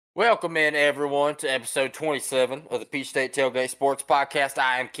Welcome in, everyone, to episode 27 of the Peach State Tailgate Sports Podcast.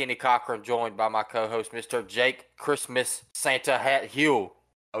 I am Kenny Cochran, joined by my co-host, Mr. Jake Christmas Santa Hat Hugh.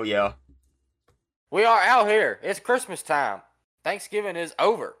 Oh yeah. We are out here. It's Christmas time. Thanksgiving is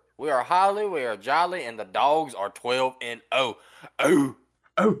over. We are holly, we are jolly, and the dogs are 12 and 0. Oh,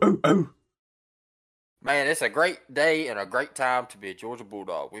 Oh. man, it's a great day and a great time to be a Georgia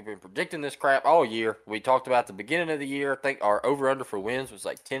Bulldog. We've been predicting this crap all year. We talked about the beginning of the year. I think our over-under for wins was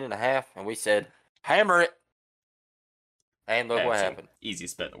like 10.5, and we said, hammer it. And look Had what to. happened.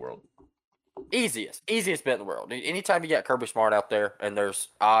 Easiest bet in the world. Easiest bet in the world. Anytime you got Kirby Smart out there and there's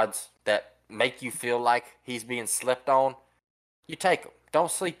odds that make you feel like he's being slept on, you take them. Don't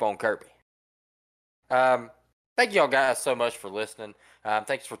sleep on Kirby. Thank y'all guys so much for listening.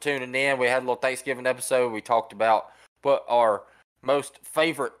 Thanks for tuning in. We had a little Thanksgiving episode. We talked about what our most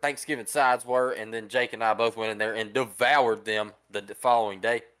favorite Thanksgiving sides were, and then Jake and I both went in there and devoured them the following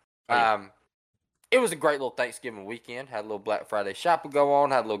day. Oh, yeah. It was a great little Thanksgiving weekend. Had a little Black Friday shopping go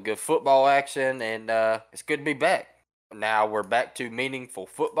on. Had a little good football action, and it's good to be back. Now we're back to meaningful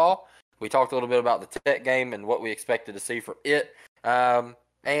football. We talked a little bit about the Tech game and what we expected to see from it,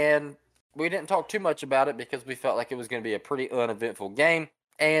 and we didn't talk too much about it because we felt like it was going to be a pretty uneventful game.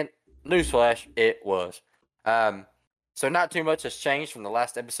 And newsflash, it was. So not too much has changed from the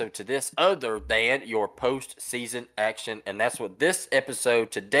last episode to this other than your post-season action. And that's what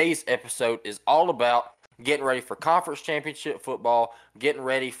today's episode is all about. Getting ready for conference championship football, getting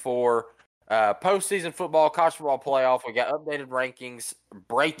ready for postseason football, college football playoff. We got updated rankings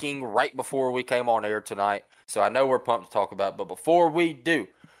breaking right before we came on air tonight. So I know we're pumped to talk about it. But before we do,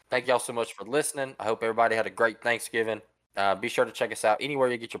 thank y'all so much for listening. I hope everybody had a great Thanksgiving. Be sure to check us out anywhere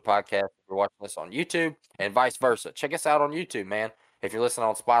you get your podcast. If you're watching this on YouTube, and vice versa. Check us out on YouTube, man. If you're listening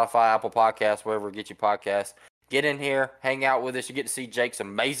on Spotify, Apple Podcasts, wherever you get your podcasts, get in here, hang out with us. You get to see Jake's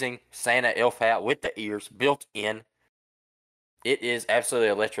amazing Santa elf hat with the ears built in. It is absolutely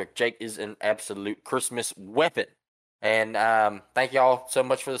electric. Jake is an absolute Christmas weapon. And thank y'all so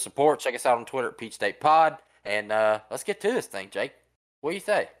much for the support. Check us out on Twitter at Peach State Pod. And let's get to this thing, Jake. What do you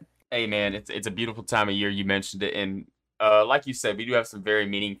say? Hey man, it's a beautiful time of year. You mentioned it, and like you said, we do have some very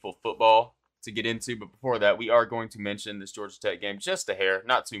meaningful football to get into. But before that, we are going to mention this Georgia Tech game just a hair,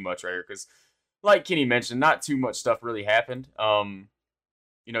 not too much right here, because like Kenny mentioned, not too much stuff really happened.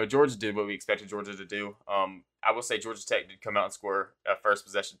 Georgia did what we expected Georgia to do. I will say Georgia Tech did come out and score a first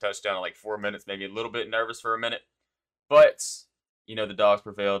possession touchdown in like 4 minutes, maybe a little bit nervous for a minute, but the dogs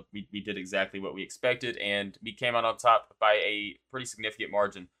prevailed. We did exactly what we expected, and we came out on top by a pretty significant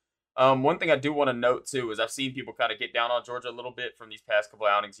margin. One thing I do want to note too is I've seen people kind of get down on Georgia a little bit from these past couple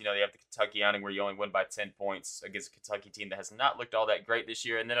outings. They have the Kentucky outing where you only win by 10 points against a Kentucky team that has not looked all that great this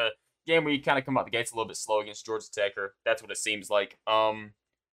year, and then a game where you kind of come out the gates a little bit slow against Georgia Tech, or that's what it seems like.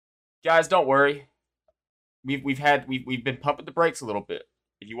 Guys, don't worry. We've been pumping the brakes a little bit.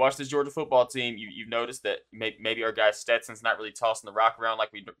 If you watch this Georgia football team, you've noticed that maybe our guy Stetson's not really tossing the rock around like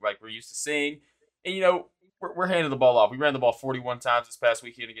we're used to seeing, and we're handing the ball off. We ran the ball 41 times this past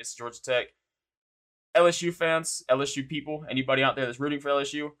weekend against Georgia Tech. LSU fans, LSU people, anybody out there that's rooting for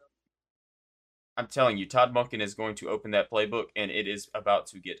LSU, I'm telling you, Todd Monken is going to open that playbook, and it is about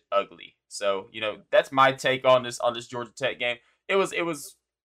to get ugly. So that's my take on this Georgia Tech game. It was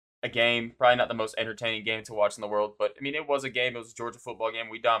a game, probably not the most entertaining game to watch in the world, but I mean, it was a game. It was a Georgia football game.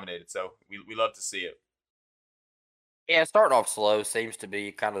 We dominated, so we love to see it. Yeah, starting off slow seems to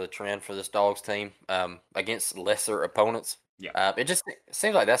be kind of the trend for this Dogs team against lesser opponents. Yeah. It just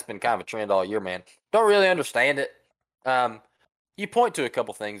seems like that's been kind of a trend all year, man. Don't really understand it. You point to a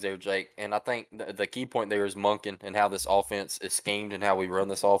couple things there, Jake, and I think the key point there is Monken and how this offense is schemed and how we run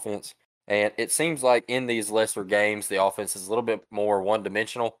this offense. And it seems like in these lesser games, the offense is a little bit more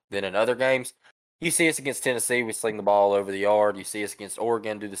one-dimensional than in other games. You see us against Tennessee, we sling the ball over the yard. You see us against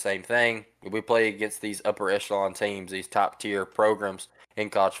Oregon, do the same thing. We play against these upper echelon teams, these top-tier programs in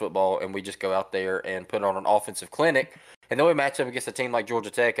college football, and we just go out there and put on an offensive clinic. And then we match up against a team like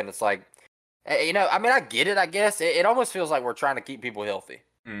Georgia Tech, and it's like, I mean, I get it, I guess. It almost feels like we're trying to keep people healthy.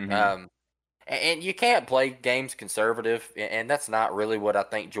 Mm-hmm. And you can't play games conservative, and that's not really what I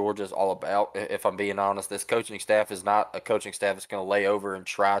think Georgia's all about, if I'm being honest. This coaching staff is not a coaching staff that's going to lay over and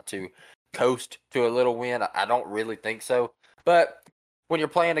try to coast to a little win. I don't really think so. But when you're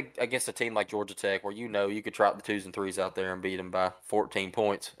playing against a team like Georgia Tech, where you could trot the twos and threes out there and beat them by 14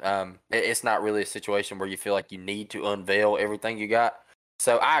 points, it's not really a situation where you feel like you need to unveil everything you got.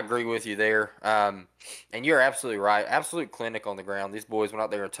 So I agree with you there. And you're absolutely right. Absolute clinic on the ground. These boys went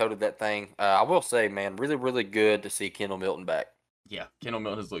out there and toted that thing. I will say, man, really, really good to see Kendall Milton back. Yeah, Kendall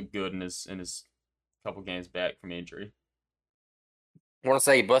Milton has looked good in his couple games back from injury. I want to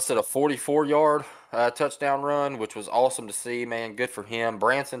say he busted a 44-yard touchdown run, which was awesome to see, man. Good for him.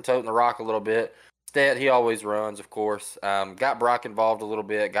 Branson toting the rock a little bit. Stet, he always runs, of course. Got Brock involved a little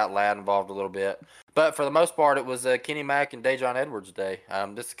bit, got Ladd involved a little bit. But for the most part, it was Kenny Mack and Dejon Edwards' day.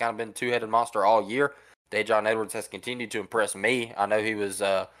 This has kind of been a two-headed monster all year. Dejon Edwards has continued to impress me. I know he was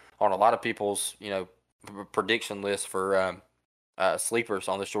on a lot of people's, prediction list for sleepers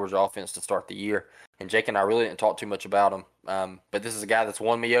on this Georgia offense to start the year. And Jake and I really didn't talk too much about him. But this is a guy that's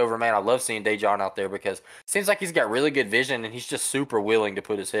won me over, man. I love seeing Dejon out there because it seems like he's got really good vision and he's just super willing to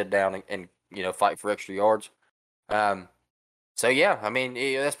put his head down and fight for extra yards. So yeah, I mean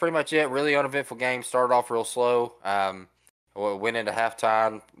that's pretty much it. Really uneventful game. Started off real slow. Went into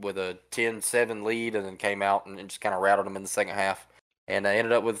halftime with a 10-7 lead and then came out and just kind of rattled them in the second half. And I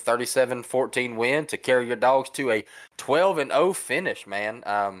ended up with a 37-14 win to carry your dogs to a 12-0 finish, man.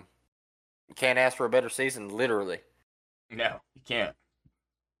 Can't ask for a better season, literally. No, you can't.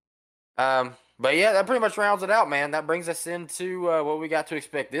 But yeah, that pretty much rounds it out, man. That brings us into what we got to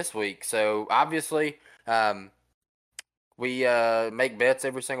expect this week. So obviously, we make bets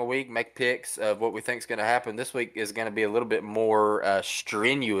every single week, make picks of what we think is going to happen. This week is going to be a little bit more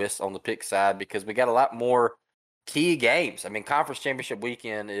strenuous on the pick side because we got a lot more key games. I mean, conference championship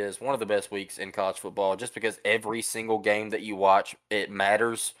weekend is one of the best weeks in college football just because every single game that you watch, it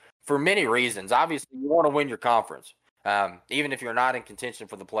matters for many reasons. Obviously, you want to win your conference. Even if you're not in contention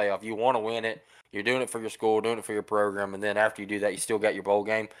for the playoff, you want to win it. You're doing it for your school, doing it for your program, and then after you do that, you still got your bowl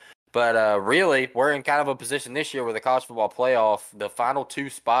game. But really, we're in kind of a position this year where the college football playoff, the final two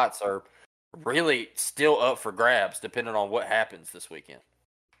spots are really still up for grabs, depending on what happens this weekend.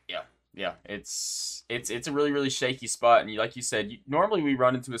 Yeah, it's a really really shaky spot, and like you said, normally we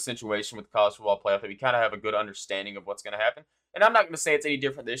run into a situation with the college football playoff that we kind of have a good understanding of what's going to happen. And I'm not going to say it's any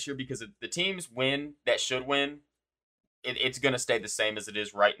different this year because if the teams win that should win, it's going to stay the same as it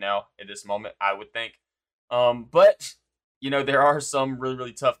is right now at this moment, I would think. But there are some really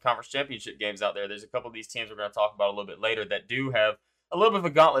really tough conference championship games out there. There's a couple of these teams we're going to talk about a little bit later that do have a little bit of a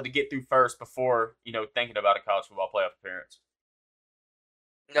gauntlet to get through first before thinking about a college football playoff appearance.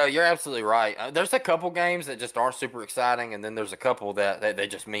 No, you're absolutely right. There's a couple games that just aren't super exciting, and then there's a couple that they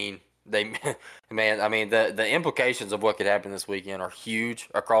just mean they, man. I mean, the implications of what could happen this weekend are huge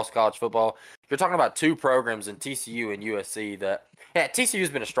across college football. You're talking about two programs in TCU and USC that, yeah, TCU's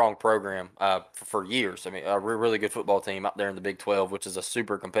been a strong program for years. I mean, a really good football team out there in the Big 12, which is a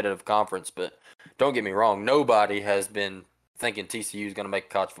super competitive conference. But don't get me wrong, nobody has been thinking TCU is going to make a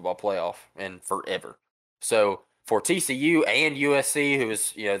college football playoff in forever. So for TCU and USC, who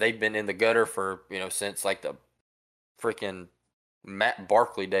is, they've been in the gutter for, since like the freaking Matt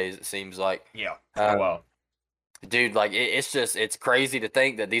Barkley days, it seems like. Yeah. Oh, wow. Dude, like it's crazy to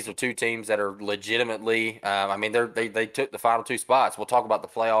think that these are two teams that are legitimately. I mean, they took the final two spots. We'll talk about the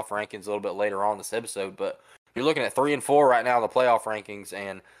playoff rankings a little bit later on this episode, but you're looking at 3 and 4 right now in the playoff rankings,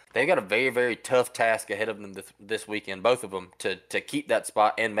 and they've got a very very tough task ahead of them this weekend, both of them, to keep that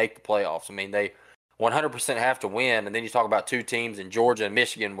spot and make the playoffs. I mean, they 100% have to win, and then you talk about two teams in Georgia and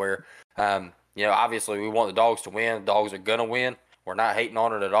Michigan where, obviously we want the Dogs to win. The Dogs are gonna win. We're not hating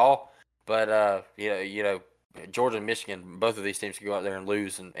on it at all, but Georgia and Michigan, both of these teams can go out there and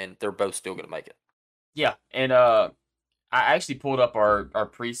lose, and they're both still going to make it. Yeah, and I actually pulled up our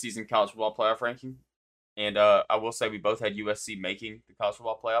preseason college football playoff ranking, and I will say we both had USC making the college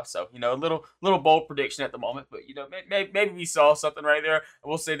football playoff. So a little bold prediction at the moment, but maybe we saw something right there. I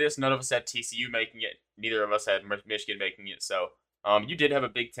will say this: none of us had TCU making it. Neither of us had Michigan making it. So you did have a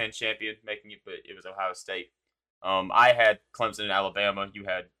Big Ten champion making it, but it was Ohio State. I had Clemson and Alabama. You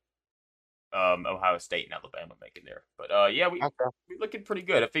had Ohio State and Alabama making there. But we looking pretty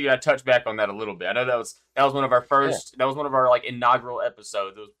good. I figured I'd touch back on that a little bit. I know that was one of our first that was one of our like inaugural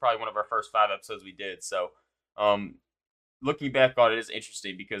episodes. It was probably one of our first 5 episodes we did. So looking back on it is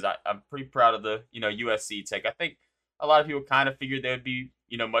interesting because I'm pretty proud of the USC take. I think a lot of people kind of figured they would be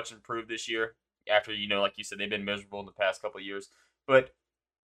much improved this year after like you said, they've been miserable in the past couple of years. But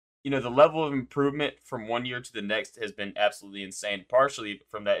the level of improvement from one year to the next has been absolutely insane. Partially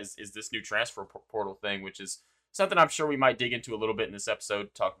from that is this new transfer portal thing, which is something I'm sure we might dig into a little bit in this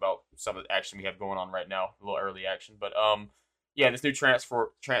episode, talk about some of the action we have going on right now, a little early action. But this new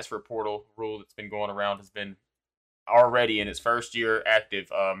transfer portal rule that's been going around has been already in its first year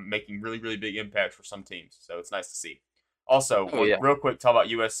active, making really, really big impact for some teams. So it's nice to see. Also, real quick, talk about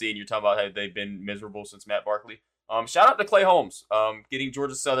USC, and you're talking about how they've been miserable since Matt Barkley. Shout out to Clay Holmes, getting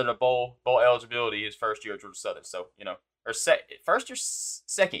Georgia Southern a bowl eligibility his first year at Georgia Southern. So first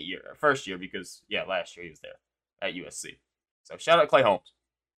year because last year he was there at USC. So shout out to Clay Holmes.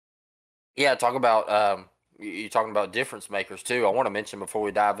 Yeah, talk about you're talking about difference makers too. I want to mention before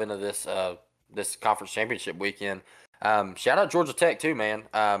we dive into this conference championship weekend. Shout out Georgia Tech too, man.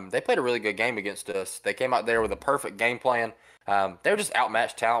 They played a really good game against us. They came out there with a perfect game plan. They were just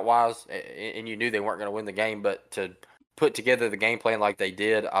outmatched talent wise, and you knew they weren't going to win the game. But to put together the game plan like they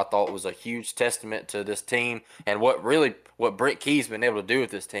did, I thought was a huge testament to this team and what Brent Key's been able to do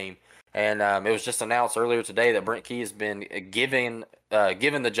with this team. And it was just announced earlier today that Brent Key has been given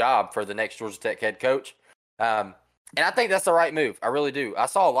the job for the next Georgia Tech head coach. And I think that's the right move. I really do. I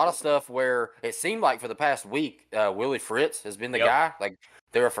saw a lot of stuff where it seemed like for the past week, Willie Fritz has been the guy. Like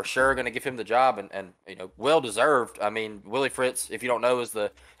they were for sure going to give him the job, and well deserved. I mean, Willie Fritz, if you don't know, is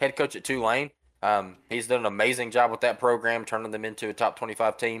the head coach at Tulane. He's done an amazing job with that program, turning them into a top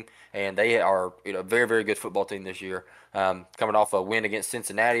 25 team, and they are a very, very good football team this year. Coming off a win against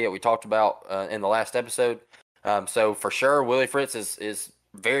Cincinnati that we talked about in the last episode. So for sure, Willie Fritz is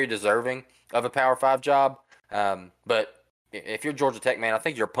very deserving of a Power 5 job. But if you're Georgia Tech, man, I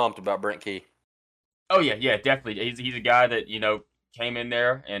think you're pumped about Brent Key. Oh yeah, definitely. He's a guy that came in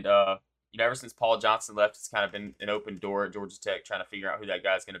there, and ever since Paul Johnson left, it's kind of been an open door at Georgia Tech trying to figure out who that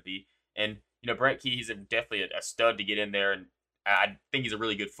guy's going to be. And Brent Key, he's definitely a stud to get in there, and I think he's a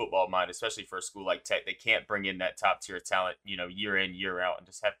really good football mind, especially for a school like Tech. They can't bring in that top tier talent, year in year out, and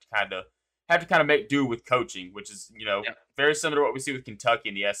just have to kind of make do with coaching, which is very similar to what we see with Kentucky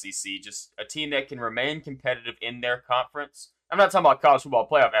in the SEC. Just a team that can remain competitive in their conference. I'm not talking about college football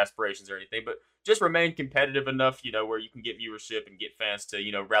playoff aspirations or anything, but just remain competitive enough, where you can get viewership and get fans to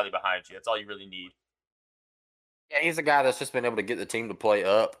rally behind you. That's all you really need. Yeah, he's a guy that's just been able to get the team to play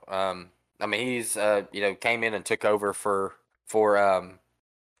up. I mean, he's came in and took over for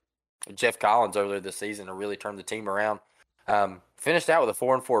Jeff Collins earlier this season and really turned the team around. Finished out with a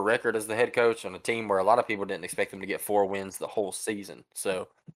 4-4 record as the head coach on a team where a lot of people didn't expect him to get 4 wins the whole season. So,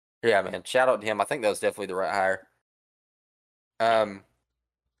 yeah, man, shout out to him. I think that was definitely the right hire.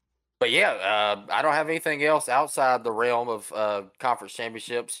 But yeah, I don't have anything else outside the realm of conference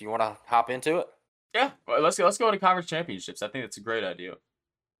championships. You want to hop into it? Yeah, well, let's go into conference championships. I think that's a great idea.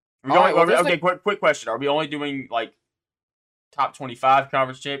 Okay, quick question: are we only doing like top 25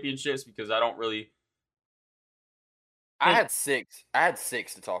 conference championships? Because I don't really. I had 6. I had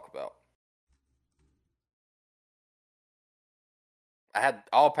 6 to talk about. I had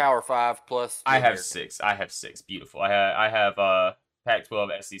all Power 5 plus. I have 6. I have 6. Beautiful. I have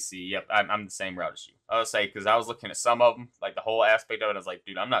Pac-12, SEC. Yep, I'm the same route as you. I would say because I was looking at some of them, like the whole aspect of it. I was like,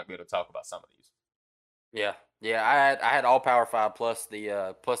 dude, I'm not good to talk about some of these. Yeah. I had all Power 5 plus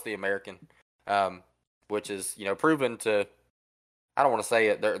the American, which is proven to. I don't want to say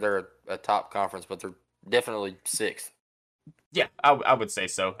it. They're a top conference, but they're definitely 6th. Yeah, I would say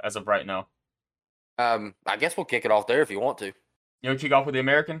so as of right now. I guess we'll kick it off there if you want to. Kick off with the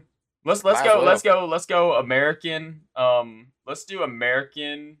American. Let's go American. Let's do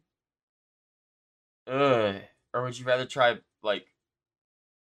American. Or would you rather try like?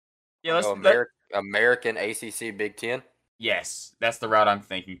 Yeah, let's American ACC Big Ten. Yes, that's the route I'm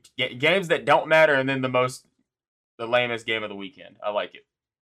thinking. Games that don't matter, and then the lamest game of the weekend. I like it.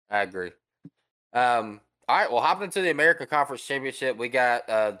 I agree. All right, well, hopping into the American Conference Championship, we got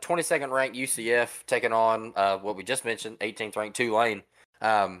 22nd ranked UCF taking on what we just mentioned, 18th ranked Tulane.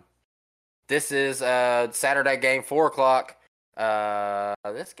 This is Saturday game, 4 o'clock.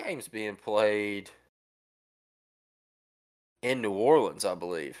 This game's being played in New Orleans, I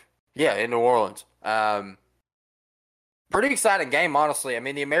believe. Yeah, in New Orleans. Pretty exciting game, honestly. I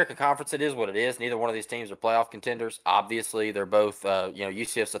mean, the American Conference, it is what it is. Neither one of these teams are playoff contenders. Obviously, they're both,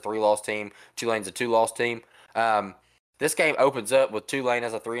 UCF's a 3-loss team. Tulane's a 2-loss team. This game opens up with Tulane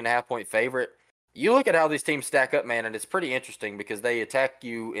as a 3.5-point favorite. You look at how these teams stack up, man, and it's pretty interesting because they attack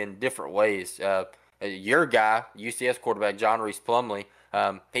you in different ways. Your guy, UCF's quarterback, John Reese Plumlee,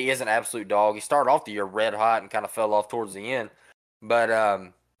 he is an absolute dog. He started off the year red hot and kind of fell off towards the end.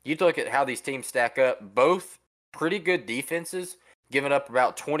 But you look at how these teams stack up, both pretty good defenses, giving up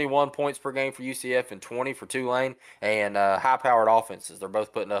about 21 points per game for UCF and 20 for Tulane, and high-powered offenses. They're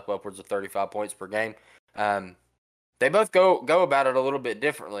both putting up upwards of 35 points per game. They both go about it a little bit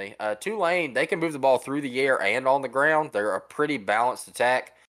differently. Tulane, they can move the ball through the air and on the ground. They're a pretty balanced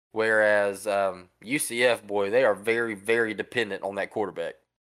attack, whereas UCF, boy, they are very, very dependent on that quarterback.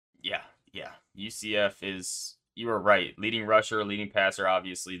 Yeah. UCF is, you were right, leading rusher, leading passer,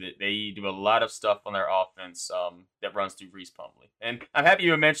 obviously. They do a lot of stuff on their offense that runs through Reese Plumlee. And I'm happy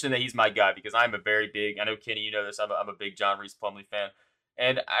you mentioned that he's my guy because I'm a very big, I know, Kenny, you know this, I'm a big John Reese Plumlee fan.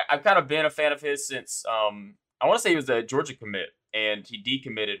 And I've kind of been a fan of his since, I want to say he was a Georgia commit, and he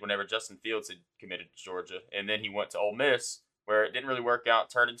decommitted whenever Justin Fields had committed to Georgia. And then he went to Ole Miss, where it didn't really work out,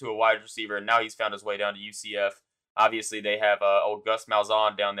 turned into a wide receiver, and now he's found his way down to UCF. Obviously, they have old Gus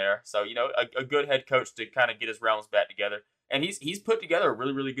Malzahn down there, so a good head coach to kind of get his realms back together. And he's put together a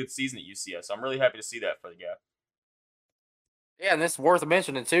really really good season at UCF, so I'm really happy to see that for the guy. Yeah, and it's worth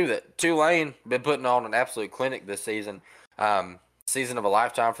mentioning too that Tulane been putting on an absolute clinic this season. Season of a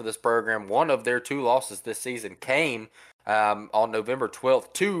lifetime for this program. One of their 2 losses this season came on November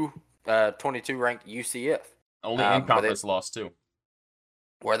 12th to 22 ranked UCF. Only in conference loss too.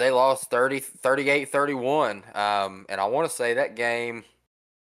 Where they lost 38-31. And I want to say that game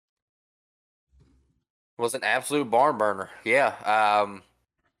was an absolute barn burner. Yeah.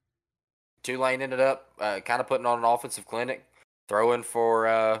 Tulane ended up kind of putting on an offensive clinic, throwing for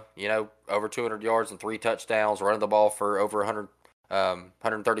over 200 yards and 3 touchdowns, running the ball for over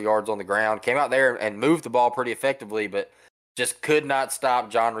 130 yards on the ground. Came out there and moved the ball pretty effectively, but just could not stop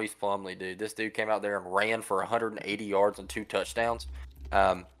John Reese Plumlee, dude. This dude came out there and ran for 180 yards and 2 touchdowns.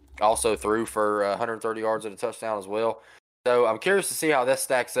 Also threw for 130 yards and a touchdown as well. So I'm curious to see how this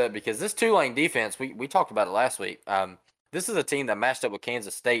stacks up because this Tulane defense, we talked about it last week. This is a team that matched up with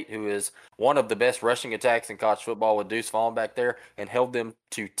Kansas State, who is one of the best rushing attacks in college football with Deuce Vaughn back there, and held them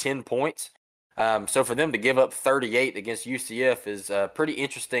to 10 points. So for them to give up 38 against UCF is a pretty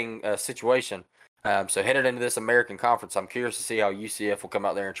interesting situation. So headed into this American Conference, I'm curious to see how UCF will come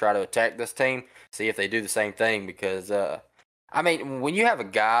out there and try to attack this team, see if they do the same thing because when you have a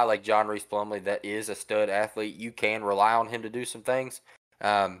guy like John Reese Plumlee that is a stud athlete, you can rely on him to do some things.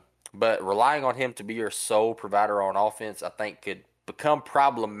 But relying on him to be your sole provider on offense, I think, could become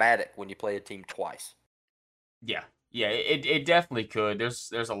problematic when you play a team twice. Yeah, it definitely could.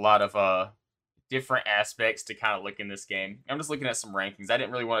 There's a lot of different aspects to kind of look in this game. I'm just looking at some rankings. I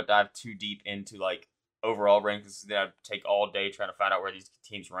didn't really want to dive too deep into like overall rankings. Then I'd take all day trying to find out where these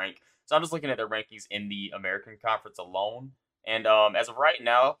teams rank. So I'm just looking at their rankings in the American Conference alone. And as of right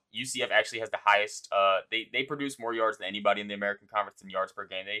now, UCF actually has the highest. They produce more yards than anybody in the American Conference in yards per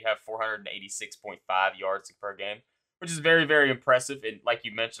game. They have 486.5 yards per game, which is very, very impressive. And like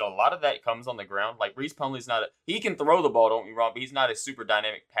you mentioned, a lot of that comes on the ground. Like Reese Plumlee's he can throw the ball, don't get me wrong, but he's not a super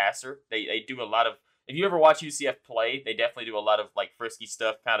dynamic passer. They do a lot of. If you ever watch UCF play, they definitely do a lot of like frisky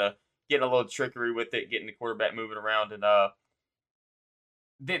stuff, kind of getting a little trickery with it, getting the quarterback moving around, and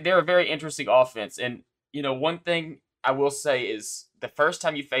they're a very interesting offense. And one thing I will say is the first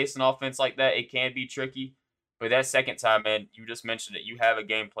time you face an offense like that, it can be tricky. But that second time, man, you just mentioned it. You have a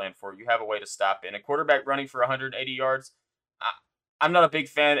game plan for it. You have a way to stop it. And a quarterback running for 180 yards, I'm not a big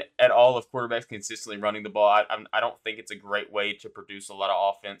fan at all of quarterbacks consistently running the ball. I don't think it's a great way to produce a lot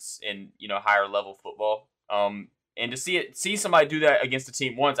of offense in higher level football. And to see somebody do that against a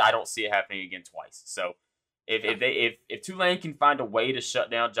team once, I don't see it happening again twice. So if Tulane can find a way to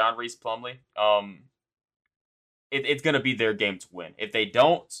shut down John Reese Plumlee, it's going to be their game to win. If they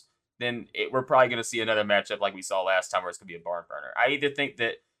don't, then we're probably going to see another matchup like we saw last time where it's going to be a barn burner. I either think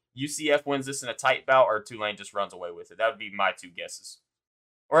that UCF wins this in a tight bout or Tulane just runs away with it. That would be my 2 guesses.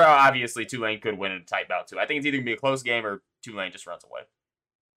 Or obviously Tulane could win in a tight bout too. I think it's either going to be a close game or Tulane just runs away.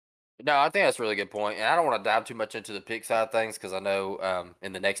 No, I think that's a really good point. And I don't want to dive too much into the pick side of things because I know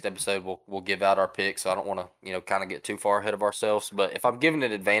in the next episode we'll give out our picks. So I don't want to kind of get too far ahead of ourselves. But if I'm giving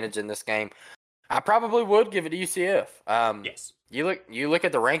an advantage in this game, I probably would give it to UCF. Yes. You look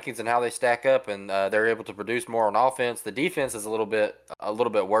at the rankings and how they stack up, and they're able to produce more on offense. The defense is a little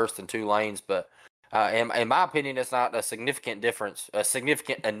bit worse than Tulane's, but in my opinion, it's not a significant difference,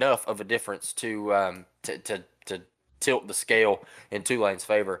 significant enough of a difference to tilt the scale in Tulane's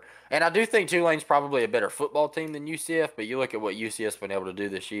favor. And I do think Tulane's probably a better football team than UCF. But you look at what UCF's been able to do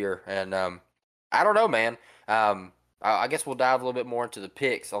this year, and I don't know, man. I guess we'll dive a little bit more into the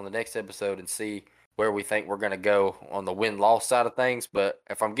picks on the next episode and see where we think we're going to go on the win-loss side of things. But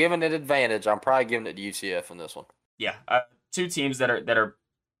if I'm giving it advantage, I'm probably giving it to UCF in this one. Yeah, 2 teams that are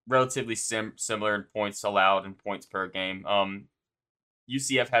relatively similar in points allowed and points per game.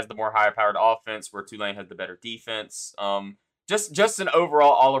 UCF has the more higher-powered offense, where Tulane has the better defense. Just an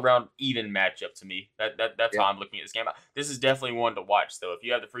overall all-around even matchup to me. That's how I'm looking at this game. This is definitely one to watch, though. If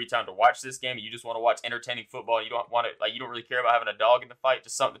you have the free time to watch this game, and you just want to watch entertaining football, you don't really care about having a dog in the fight,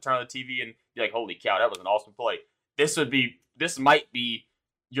 just something to turn on the TV and be like, "Holy cow, that was an awesome play." This might be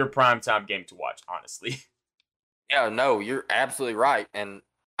your primetime game to watch, honestly. Yeah, no, you're absolutely right, and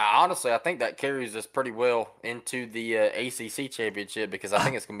honestly, I think that carries us pretty well into the ACC championship because I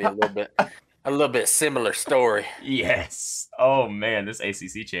think it's going to be a little bit similar story. Yes. Oh man, this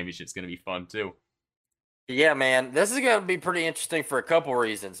ACC championship is going to be fun too. Yeah, man, this is going to be pretty interesting for a couple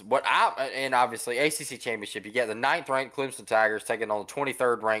reasons. And obviously ACC championship, you get the 9th ranked Clemson Tigers taking on the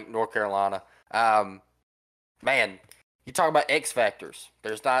 23rd ranked North Carolina. Man, You talk about X factors.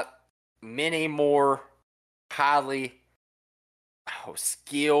 There's not many more highly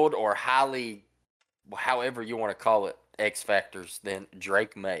skilled or highly, however you want to call it, X factors than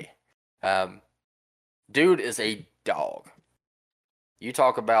Drake May. Um, dude is a dog. You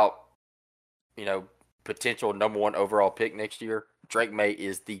talk about, you know, potential number one overall pick next year. Drake May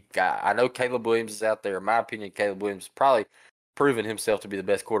is the guy. I know Caleb Williams is out there. In my opinion, Caleb Williams probably proven himself to be the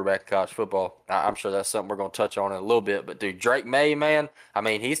best quarterback in college football. I'm sure that's something we're going to touch on in a little bit. But dude, Drake May, man, I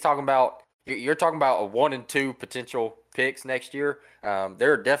mean, he's talking about you're talking about a 1 and 2 potential picks next year.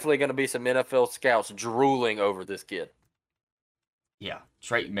 There are definitely going to be some NFL scouts drooling over this kid. Yeah,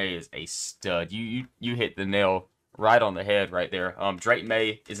 Drake May is a stud. You hit the nail right on the head right there. Drake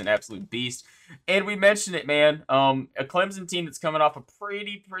May is an absolute beast, and we mentioned it, man. A Clemson team that's coming off a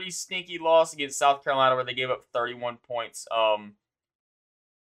pretty stinky loss against South Carolina where they gave up 31 points.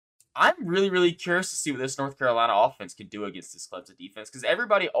 I'm really curious to see what this North Carolina offense can do against this Clemson defense because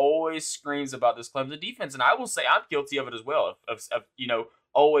everybody always screams about this Clemson defense, and I will say I'm guilty of it as well. Of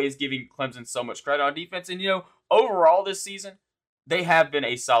always giving Clemson so much credit on defense, and overall this season they have been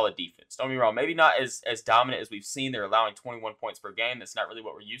a solid defense. Don't get me wrong, maybe not as dominant as we've seen. They're allowing 21 points per game. That's not really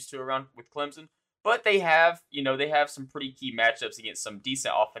what we're used to around with Clemson, but they have some pretty key matchups against some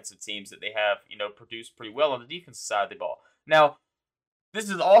decent offensive teams that they have produced pretty well on the defensive side of the ball. Now this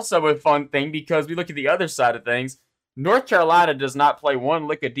is also a fun thing because we look at the other side of things. North Carolina does not play one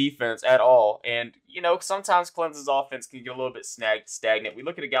lick of defense at all. And, sometimes Clemson's offense can get a little bit stagnant. We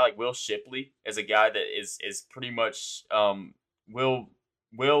look at a guy like Will Shipley as a guy that is pretty much Will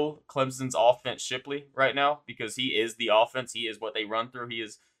Clemson's offense Shipley right now because he is the offense. He is what they run through.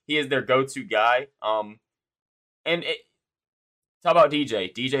 He is their go-to guy. And talk about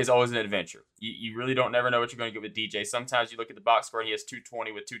DJ. DJ is always an adventure. You really don't never know what you're going to get with DJ. Sometimes you look at the box score and he has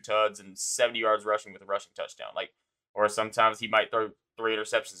 220 with 2 tuds and 70 yards rushing with a rushing touchdown. Or sometimes he might throw 3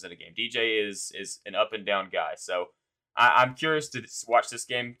 interceptions in a game. DJ is an up and down guy. So I'm curious to watch this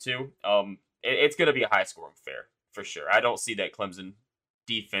game too. It's going to be a high scoring affair for sure. I don't see that Clemson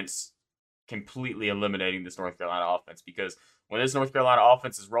defense completely eliminating this North Carolina offense because when this North Carolina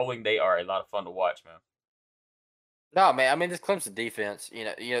offense is rolling, they are a lot of fun to watch, man. No, man. I mean, this Clemson defense,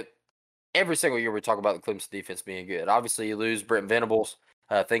 every single year we talk about the Clemson defense being good. Obviously, you lose Brent Venables,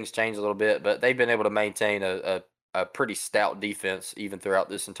 things change a little bit, but they've been able to maintain a pretty stout defense even throughout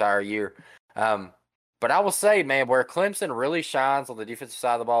this entire year. But I will say, man, where Clemson really shines on the defensive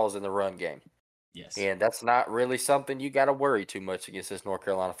side of the ball is in the run game. Yes. And that's not really something you got to worry too much against this North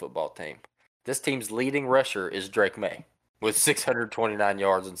Carolina football team. This team's leading rusher is Drake May with 629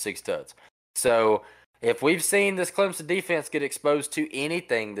 yards and 6 tuds. So if we've seen this Clemson defense get exposed to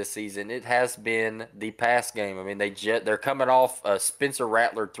anything this season, it has been the pass game. I mean, they're coming off a Spencer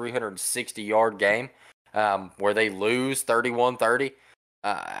Rattler 360-yard game where they lose 31-30.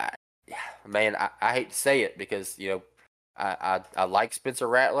 Man, I hate to say it because, I like Spencer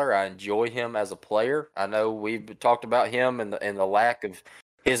Rattler. I enjoy him as a player. I know we've talked about him and the lack of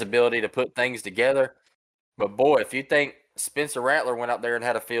his ability to put things together. But boy, if you think Spencer Rattler went out there and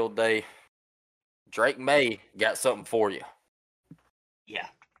had a field day, Drake May got something for you. Yeah.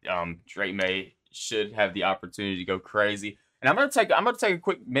 Drake May should have the opportunity to go crazy. And I'm gonna take a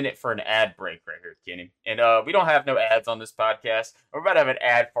quick minute for an ad break right here, Kenny. And we don't have no ads on this podcast. We're about to have an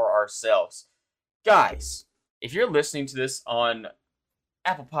ad for ourselves. Guys, if you're listening to this on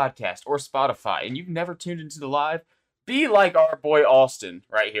Apple Podcast or Spotify and you've never tuned into the live, be like our boy Austin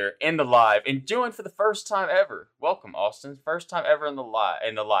right here in the live and join for the first time ever. Welcome, Austin. First time ever in the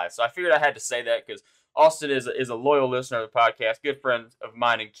live. So I figured I had to say that because Austin is a loyal listener of the podcast, good friend of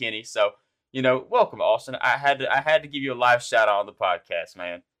mine and Kenny. So, welcome, Austin. I had to give you a live shout out on the podcast,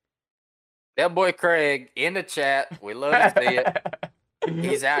 man. That boy Craig in the chat. We love to see it.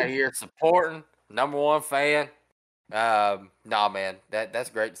 He's out here supporting, number one fan. Nah, man, that's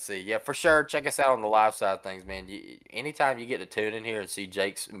great to see. Yeah, for sure. Check us out on the live side of things, man. Anytime you get to tune in here and see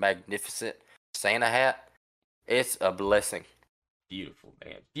Jake's magnificent Santa hat, it's a blessing. Beautiful,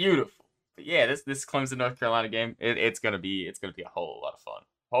 man. Beautiful. But yeah, this Clemson North Carolina game, it's gonna be a whole lot of fun.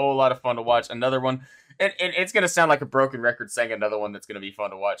 Whole lot of fun to watch. Another one, and it's gonna sound like a broken record saying another one that's gonna be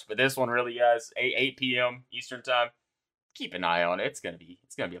fun to watch. But this one really, guys, 8 p.m. Eastern time. Keep an eye on it. It's gonna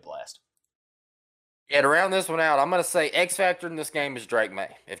be a blast. Yeah, to round this one out, I'm going to say X factor in this game is Drake May.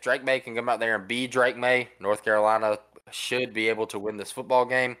 If Drake May can come out there and be Drake May, North Carolina should be able to win this football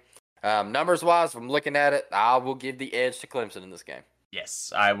game. Numbers-wise, if I'm looking at it, I will give the edge to Clemson in this game.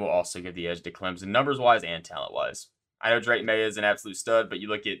 Yes, I will also give the edge to Clemson, numbers-wise and talent-wise. I know Drake May is an absolute stud, but you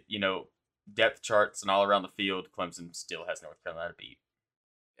look at, depth charts and all around the field, Clemson still has North Carolina beat.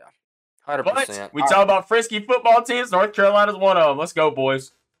 Yeah. But 100%. we talk about frisky football teams. North Carolina's one of them. Let's go,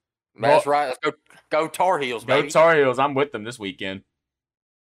 boys. That's right. Let's go Tar Heels, Go baby. Tar Heels. I'm with them this weekend.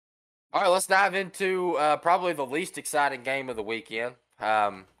 All right, let's dive into probably the least exciting game of the weekend.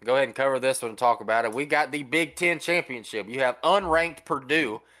 Go ahead and cover this one and talk about it. We got the Big Ten Championship. You have unranked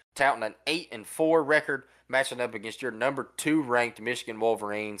Purdue touting an 8-4 record, matching up against your number 2 ranked Michigan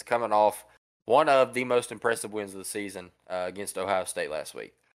Wolverines, coming off one of the most impressive wins of the season against Ohio State last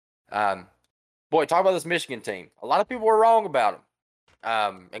week. Boy, talk about this Michigan team. A lot of people were wrong about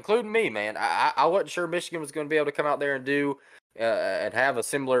them, including me, man. I wasn't sure Michigan was going to be able to come out there and do and have a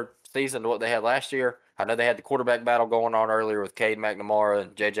similar season to what they had last year. I know they had the quarterback battle going on earlier with Cade McNamara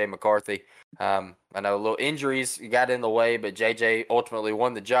and J.J. McCarthy. I know little injuries got in the way, but J.J. ultimately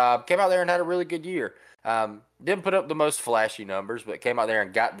won the job. Came out there and had a really good year. Didn't put up the most flashy numbers, but came out there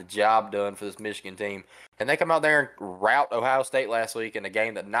and got the job done for this Michigan team. And they come out there and rout Ohio State last week in a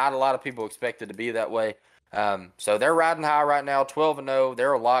game that not a lot of people expected to be that way. So they're riding high right now, 12-0.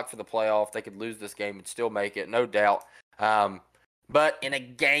 They're a lock for the playoff. They could lose this game and still make it, no doubt. But in a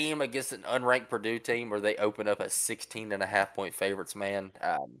game against an unranked Purdue team where they open up as 16.5-point favorites, man,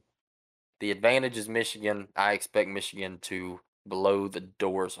 the advantage is Michigan. I expect Michigan to blow the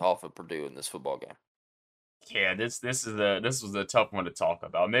doors off of Purdue in this football game. Yeah, this was a tough one to talk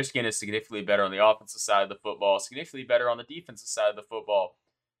about. Michigan is significantly better on the offensive side of the football, significantly better on the defensive side of the football.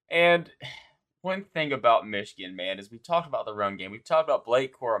 And one thing about Michigan, man, is we've talked about the run game. We've talked about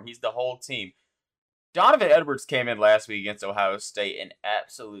Blake Corum. He's the whole team. Donovan Edwards came in last week against Ohio State and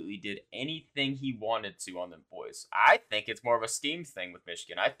absolutely did anything he wanted to on them boys. I think it's more of a scheme thing with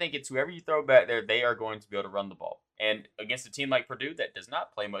Michigan. I think it's whoever you throw back there, they are going to be able to run the ball. And against a team like Purdue that does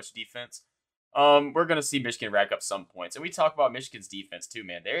not play much defense, we're going to see Michigan rack up some points. And we talk about Michigan's defense too,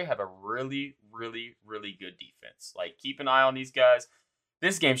 man. They have a really, really, really good defense. Like, keep an eye on these guys.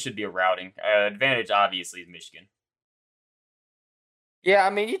 This game should be a routing. Advantage, obviously, is Michigan. Yeah, I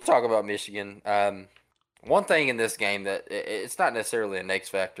mean, you talk about Michigan. One thing in this game that it's not necessarily an X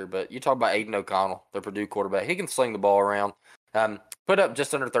factor, but you talk about Aiden O'Connell, the Purdue quarterback. He can sling the ball around. Put up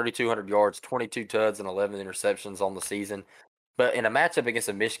just under 3,200 yards, 22 tuds, and 11 interceptions on the season. But in a matchup against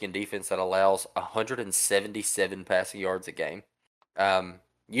a Michigan defense that allows 177 passing yards a game,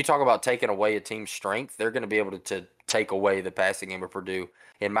 you talk about taking away a team's strength. They're going to be able to take away the passing game of Purdue,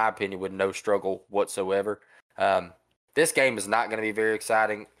 in my opinion, with no struggle whatsoever. This game is not going to be very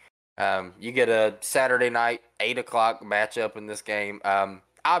exciting. You get a Saturday night, 8 o'clock matchup in this game.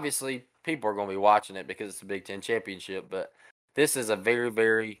 Obviously, people are going to be watching it because it's the Big Ten Championship, but this is a very,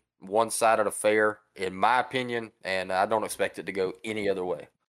 very one-sided affair, in my opinion, and I don't expect it to go any other way.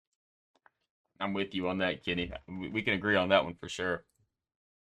 I'm with you on that, Kenny. We can agree on that one for sure.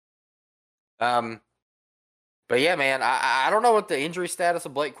 But yeah, man, I don't know what the injury status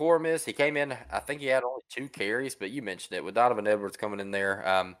of Blake Corum is. He came in, I think he had only 2 carries, but you mentioned it with Donovan Edwards coming in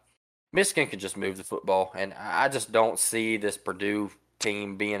there. Michigan could just move the football, and I just don't see this Purdue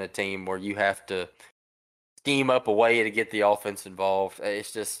team being a team where you have to scheme up a way to get the offense involved.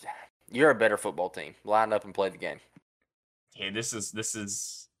 It's just, you're a better football team. Line up and play the game. Hey, this is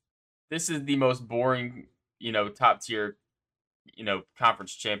the most boring, top tier,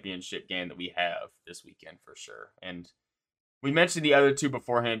 conference championship game that we have this weekend for sure. And we mentioned the other two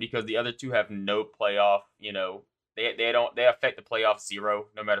beforehand because the other two have no playoff, they affect the playoff zero.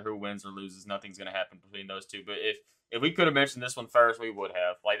 No matter who wins or loses, nothing's going to happen between those two. But if we could have mentioned this one first, we would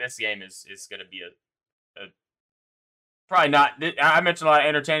have. Like, this game is going to be a probably not. I mentioned a lot of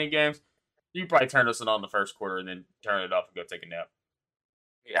entertaining games. You probably turn this one on the first quarter and then turn it off and go take a nap.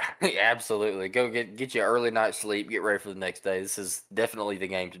 Yeah, absolutely. Go get your early night sleep. Get ready for the next day. This is definitely the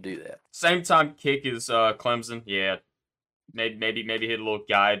game to do that. Same time kick is Clemson. Yeah, maybe hit a little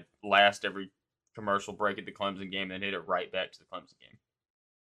guide last every commercial break at the Clemson game, then hit it right back to the Clemson game.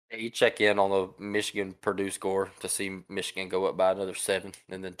 Yeah, you check in on the Michigan-Purdue score to see Michigan go up by another 7,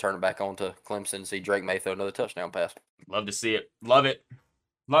 and then turn it back on to Clemson and see Drake May throw another touchdown pass. Love to see it. Love it.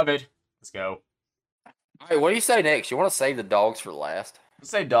 Love it. Let's go. All right, what do you say next? You want to save the dogs for last? Let's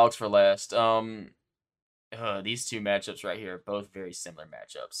say dogs for last. These two matchups right here are both very similar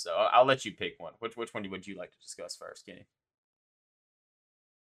matchups. So I'll let you pick one. Which one would you like to discuss first, Kenny?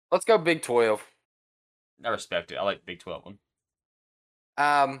 Let's go Big 12. I respect it. I like the Big 12 one.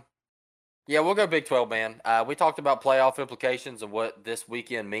 Yeah, we'll go Big 12, man. We talked about playoff implications and what this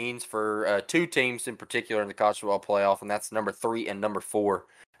weekend means for 2 teams in particular in the college football playoff, and that's number 3 and number 4.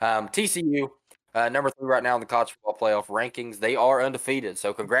 TCU, number 3 right now in the college football playoff rankings. They are undefeated,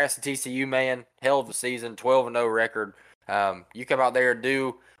 so congrats to TCU, man. Hell of a season, 12-0 record. You come out there and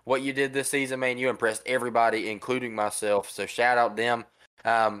do what you did this season, man. You impressed everybody, including myself, so shout out them.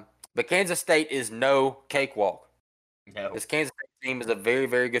 But Kansas State is no cakewalk. No. This Kansas State team is a very,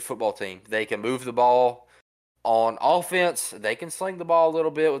 very good football team. They can move the ball on offense. They can sling the ball a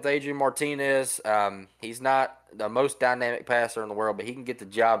little bit with Adrian Martinez. He's not the most dynamic passer in the world, but he can get the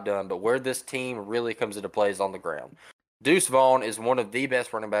job done. But where this team really comes into play is on the ground. Deuce Vaughn is one of the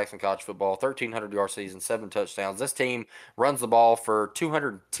best running backs in college football, 1,300-yard season, 7 touchdowns. This team runs the ball for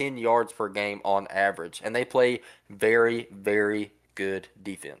 210 yards per game on average, and they play very, very good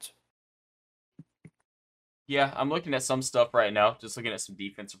defense. Yeah, I'm looking at some stuff right now, just looking at some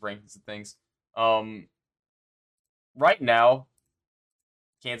defensive rankings and things. Right now,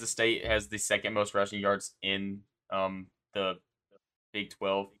 Kansas State has the second most rushing yards in the Big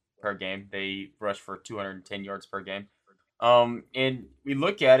 12 per game. They rush for 210 yards per game. And we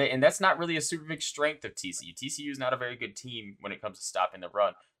look at it, and that's not really a super big strength of TCU. TCU is not a very good team when it comes to stopping the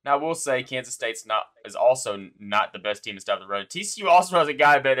run. Now, I will say Kansas State's is also not the best team to stop the run. TCU also has a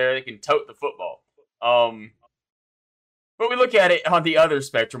guy back there that can tote the football. But we look at it on the other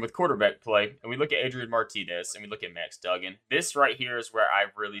spectrum with quarterback play, and we look at Adrian Martinez, and we look at Max Duggan. This right here is where I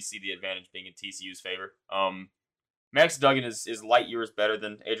really see the advantage being in TCU's favor. Max Duggan is light years better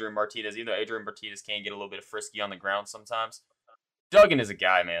than Adrian Martinez, even though Adrian Martinez can get a little bit frisky on the ground sometimes. Duggan is a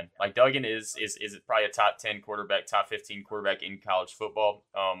guy, man. Like, Duggan is probably a top 10 quarterback, top 15 quarterback in college football.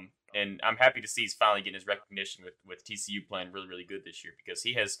 And I'm happy to see he's finally getting his recognition with TCU playing really, really good this year, because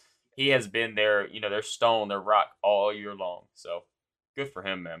he has been their stone, their rock all year long. So good for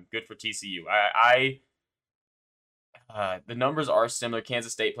him, man. Good for TCU. The numbers are similar.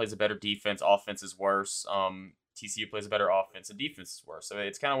 Kansas State plays a better defense. Offense is worse. TCU plays a better offense, and defense is worse. So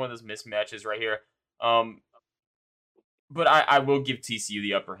it's kind of one of those mismatches right here. But I will give TCU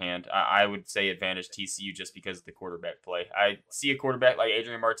the upper hand. I would say advantage TCU just because of the quarterback play. I see a quarterback like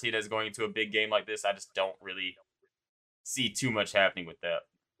Adrian Martinez going into a big game like this. I just don't really see too much happening with that.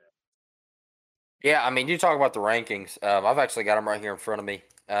 Yeah, I mean, you talk about the rankings. I've actually got them right here in front of me.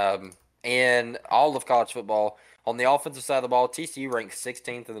 In all of college football, on the offensive side of the ball, TCU ranks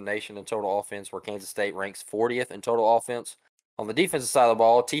 16th in the nation in total offense, where Kansas State ranks 40th in total offense. On the defensive side of the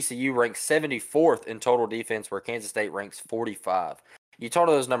ball, TCU ranks 74th in total defense, where Kansas State ranks 45. You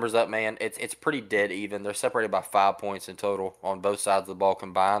total those numbers up, man, it's pretty dead even. They're separated by 5 points in total on both sides of the ball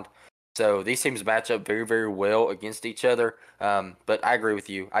combined. So these teams match up very, very well against each other. But I agree with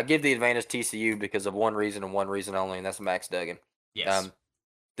you. I give the advantage TCU because of one reason and one reason only, and that's Max Duggan. Yes.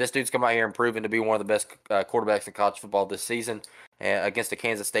 This dude's come out here and proven to be one of the best quarterbacks in college football this season against a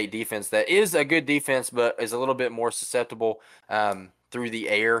Kansas State defense that is a good defense, but is a little bit more susceptible through the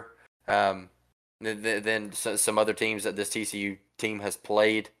air than some other teams that this TCU team has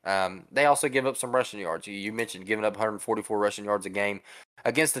played. They also give up some rushing yards. You mentioned giving up 144 rushing yards a game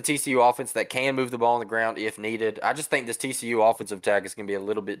against the TCU offense that can move the ball on the ground if needed. I just think this TCU offensive attack is going to be a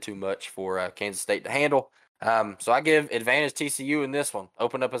little bit too much for Kansas State to handle. So I give advantage TCU in this one.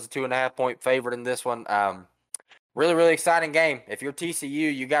 Open up as a 2.5-point favorite in this one. Really, really exciting game. If you're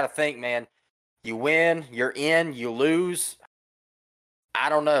TCU, you got to think, man, you win, you're in, you lose. I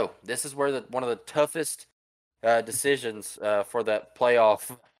don't know. This is where one of the toughest decisions for that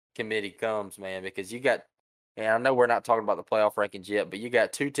playoff committee comes, man, because you got, and I know we're not talking about the playoff rankings yet, but you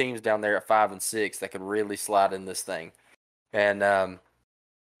got two teams down there at 5 and 6 that could really slide in this thing. And I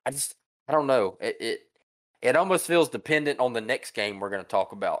don't know. It almost feels dependent on the next game we're going to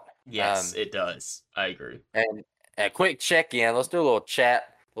talk about. Yes, it does. I agree. And a quick check-in. Let's do a little chat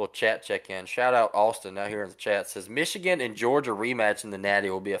check-in. Shout out Austin out here in the chat. Says Michigan and Georgia rematch in the Natty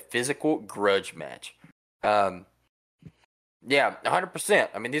will be a physical grudge match. Yeah, 100%.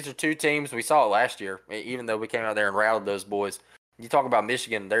 I mean, these are two teams. We saw it last year, even though we came out there and routed those boys. You talk about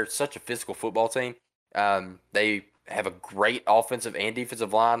Michigan, they're such a physical football team. They have a great offensive and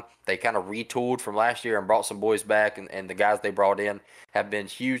defensive line. They kind of retooled from last year and brought some boys back, and the guys they brought in have been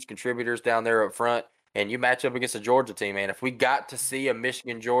huge contributors down there up front. And you match up against a Georgia team, man. If we got to see a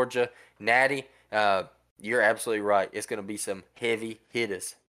Michigan-Georgia natty, you're absolutely right. It's going to be some heavy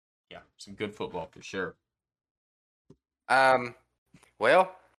hitters. Yeah, some good football for sure.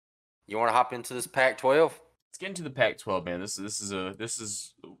 Well, you want to hop into this Pac-12? Let's get into the Pac-12, man. This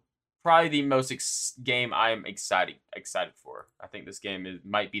is probably the most game I'm excited for. I think this game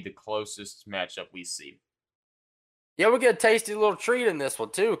might be the closest matchup we see. Yeah, we get a tasty little treat in this one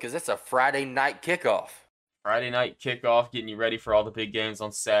too, because it's a Friday night kickoff. Friday night kickoff, getting you ready for all the big games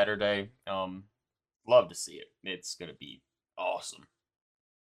on Saturday. Love to see it. It's gonna be awesome.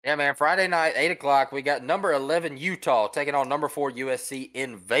 Yeah, man. Friday night, 8 o'clock, we got number 11 Utah taking on number 4 USC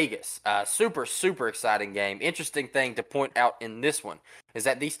in Vegas. Super, super exciting game. Interesting thing to point out in this one is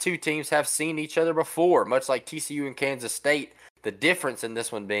that these two teams have seen each other before, much like TCU and Kansas State. The difference in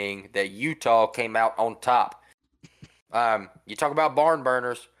this one being that Utah came out on top. You talk about barn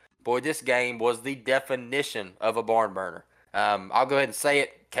burners. Boy, this game was the definition of a barn burner. I'll go ahead and say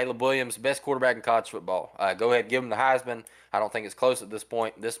it. Caleb Williams, best quarterback in college football. Go ahead, give him the Heisman. I don't think it's close at this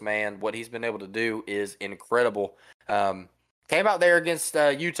point. This man, what he's been able to do is incredible. Came out there against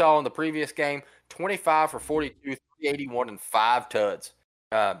Utah in the previous game, 25 for 42, 381, and 5 tuds.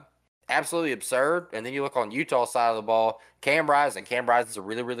 Absolutely absurd. And then you look on Utah's side of the ball, Cam Rising. Cam Rising's a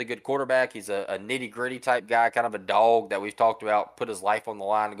really, really good quarterback. He's a nitty-gritty type guy, kind of a dog that we've talked about, put his life on the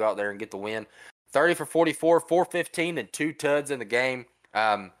line to go out there and get the win. 30 for 44, 415, and 2 tuds in the game.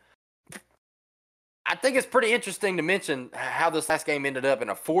 I think it's pretty interesting to mention how this last game ended up in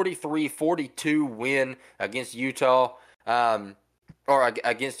a 43-42 win against Utah, or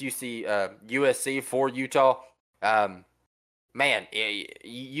against USC for Utah. Man,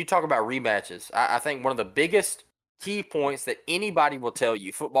 you talk about rematches. I think one of the biggest key points that anybody will tell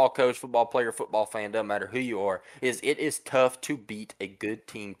you, football coach, football player, football fan, doesn't matter who you are, is it is tough to beat a good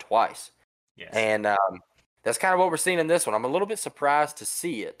team twice. Yes. And that's kind of what we're seeing in this one. I'm a little bit surprised to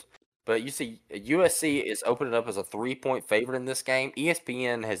see it. But you see, USC is opening up as a 3-point favorite in this game.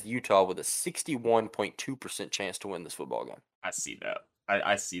 ESPN has Utah with a 61.2% chance to win this football game. I see that.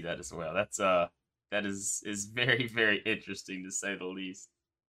 I see that as well. That is very, very interesting to say the least.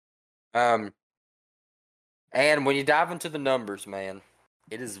 And when you dive into the numbers, man,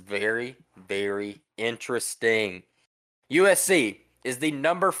 it is very, very interesting. USC is the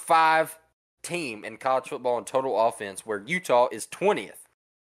number 5 team in college football in total offense, where Utah is 20th.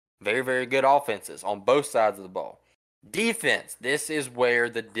 Very, very good offenses on both sides of the ball. Defense, this is where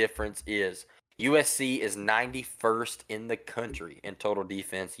the difference is. USC is 91st in the country in total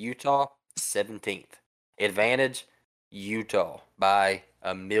defense. Utah, 17th. Advantage, Utah by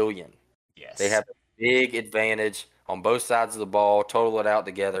 1 million. Yes. They have a big advantage on both sides of the ball. Total it out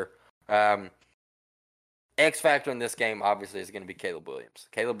together. X factor in this game, obviously, is going to be Caleb Williams.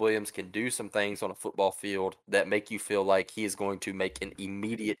 Caleb Williams can do some things on a football field that make you feel like he is going to make an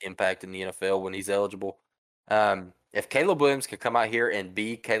immediate impact in the NFL when he's eligible. If Caleb Williams can come out here and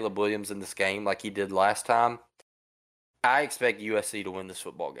be Caleb Williams in this game like he did last time, I expect USC to win this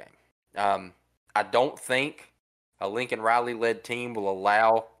football game. I don't think a Lincoln Riley-led team will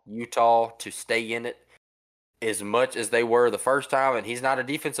allow Utah to stay in it as much as they were the first time, and he's not a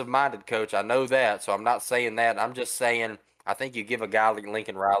defensive-minded coach. I know that, so I'm not saying that. I'm just saying I think you give a guy like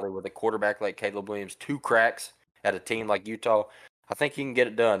Lincoln Riley with a quarterback like Caleb Williams 2 cracks at a team like Utah, I think he can get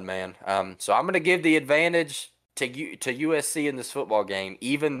it done, man. So I'm going to give the advantage to USC in this football game,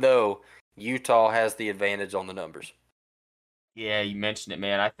 even though Utah has the advantage on the numbers. Yeah, you mentioned it,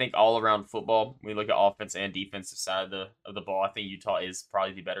 man. I think all around football, when we look at offense and defensive side of the ball, I think Utah is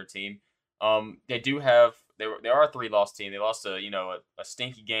probably the better team. They do have they are a 3-loss team. They lost a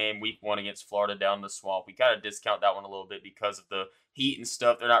stinky game week 1 against Florida down in the swamp. We gotta discount that one a little bit because of the heat and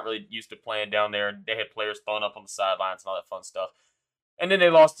stuff. They're not really used to playing down there. They had players thrown up on the sidelines and all that fun stuff. And then they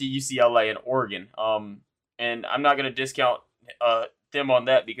lost to UCLA and Oregon. And I'm not gonna discount them on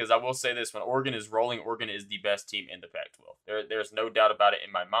that, because I will say this: when Oregon is rolling, Oregon is the best team in the Pac-12. There's no doubt about it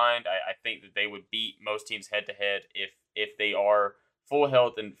in my mind. I think that they would beat most teams head to head if they are full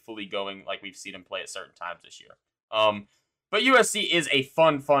health and fully going like we've seen them play at certain times this year. But USC is a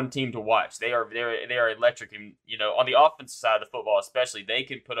fun team to watch. They are electric, and on the offensive side of the football, especially, they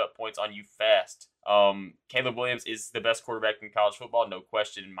can put up points on you fast. Caleb Williams is the best quarterback in college football, no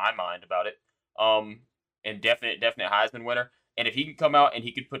question in my mind about it. And definite Heisman winner. And if he can come out and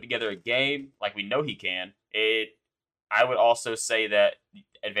he could put together a game like we know he can, I would also say that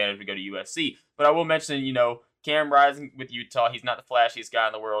advantage would go to USC. But I will mention, Cam Rising with Utah, he's not the flashiest guy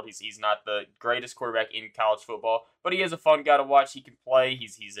in the world. He's not the greatest quarterback in college football, but he is a fun guy to watch. He can play.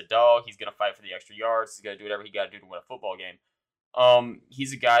 He's a dog. He's gonna fight for the extra yards. He's gonna do whatever he got to do to win a football game.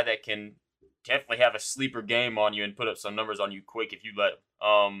 He's a guy that can definitely have a sleeper game on you and put up some numbers on you quick if you let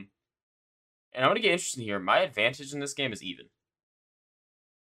him. And I'm gonna get interesting here. My advantage in this game is even.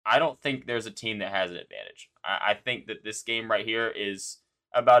 I don't think there's a team that has an advantage. I think that this game right here is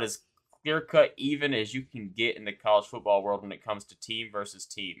about as clear-cut even as you can get in the college football world when it comes to team versus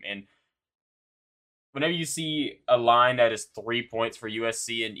team. And whenever you see a line that is 3 points for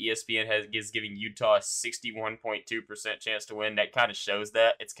USC and ESPN is giving Utah a 61.2% chance to win, that kind of shows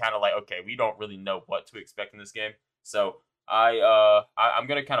that. It's kind of like, okay, we don't really know what to expect in this game. So I'm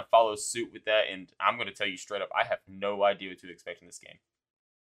going to kind of follow suit with that, and I'm going to tell you straight up, I have no idea what to expect in this game.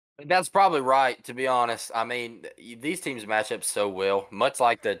 That's probably right, to be honest. I mean, these teams match up so well, much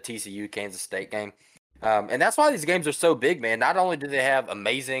like the TCU Kansas State game. And that's why these games are so big, man. Not only do they have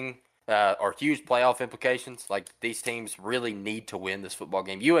amazing are huge playoff implications. Like these teams really need to win this football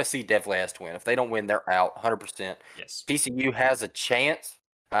game. USC definitely has to win. If they don't win, they're out 100%. Yes. TCU has a chance.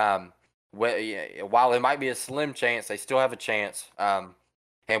 While it might be a slim chance, they still have a chance.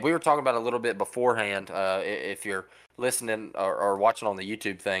 And we were talking about a little bit beforehand. If you're listening or watching on the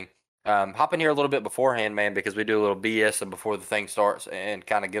YouTube thing, hop in here a little bit beforehand, man, because we do a little BS and before the thing starts, and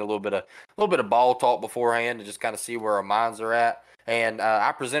kind of get a little bit of ball talk beforehand, and just kind of see where our minds are at. And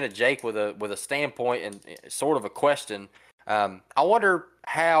I presented Jake with a standpoint and sort of a question. I wonder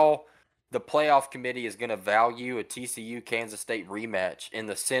how the playoff committee is going to value a TCU Kansas State rematch, in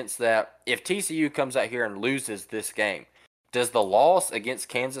the sense that if TCU comes out here and loses this game, does the loss against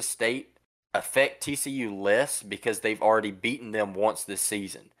Kansas State affect TCU less because they've already beaten them once this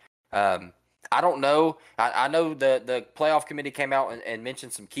season? Um, I don't know. I know the playoff committee came out and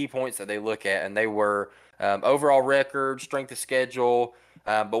mentioned some key points that they look at, and they were overall record, strength of schedule.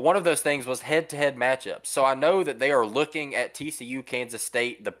 But one of those things was head-to-head matchups. So I know that they are looking at TCU Kansas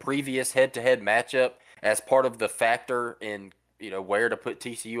State, the previous head-to-head matchup, as part of the factor in where to put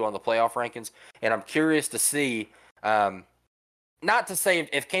TCU on the playoff rankings. And I'm curious to see. Not to say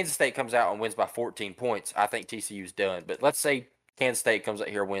if Kansas State comes out and wins by 14 points, I think TCU's done. But let's say Kansas State comes out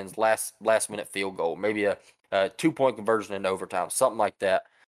here, wins last minute field goal, maybe a 2-point conversion in overtime, something like that.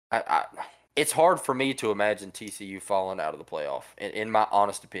 It's hard for me to imagine TCU falling out of the playoff, in my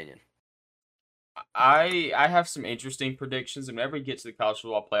honest opinion. I have some interesting predictions, and whenever we get to the college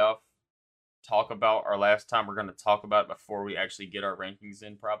football playoff, talk about our last time. We're going to talk about it before we actually get our rankings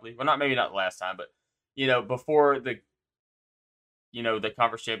in, probably. Well, maybe not last time, but before the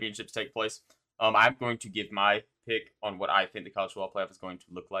conference championships take place. I'm going to give my pick on what I think the college football playoff is going to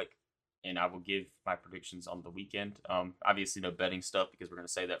look like, and I will give my predictions on the weekend. Obviously, no betting stuff because we're going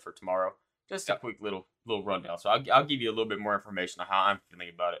to save that for tomorrow. Just a quick little rundown. So I'll give you a little bit more information on how I'm feeling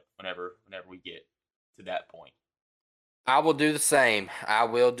about it whenever we get to that point. I will do the same. I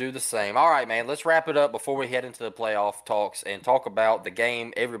will do the same. All right, man. Let's wrap it up before we head into the playoff talks and talk about the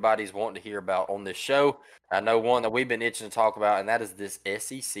game everybody's wanting to hear about on this show. I know one that we've been itching to talk about, and that is this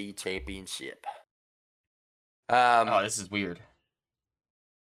SEC championship. Oh, this is weird.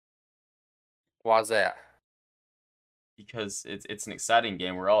 Why's that? Because it's an exciting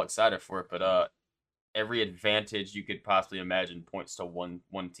game. We're all excited for it, but every advantage you could possibly imagine points to one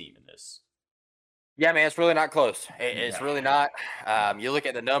team in this. Yeah, man, it's really not close. It's Yeah. really not. You look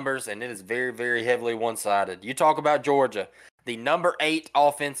at the numbers, and it is very, very heavily one-sided. You talk about Georgia, the number 8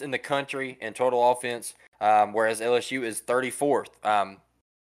 offense in the country in total offense, whereas LSU is 34th.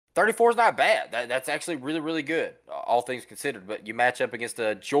 34 is not bad. That's actually really, really good, all things considered. But you match up against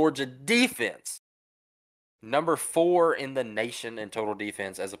a Georgia defense, number 4 in the nation in total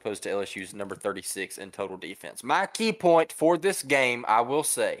defense, as opposed to LSU's number 36 in total defense. My key point for this game, I will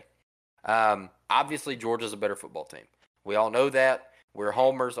say, obviously Georgia's a better football team. We all know that. We're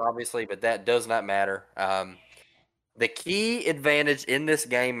homers, obviously, but that does not matter. The key advantage in this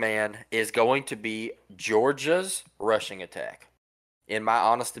game, man, is going to be Georgia's rushing attack, in my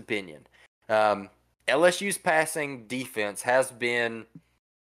honest opinion. LSU's passing defense has been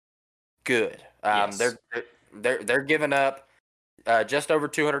good. Yes. They're giving up just over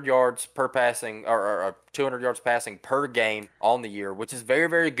 200 yards per passing, or 200 yards passing per game on the year, which is very,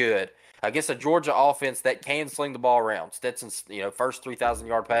 very good against a Georgia offense that can sling the ball around. Stetson's, first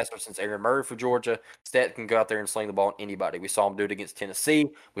 3,000-yard passer since Aaron Murray for Georgia. Stetson can go out there and sling the ball on anybody. We saw him do it against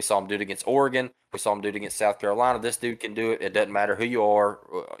Tennessee. We saw him do it against Oregon. We saw him do it against South Carolina. This dude can do it. It doesn't matter who you are.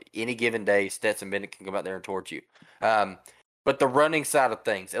 Any given day, Stetson Bennett can come out there and torch you. But the running side of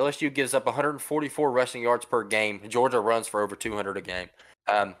things, LSU gives up 144 rushing yards per game. Georgia runs for over 200 a game.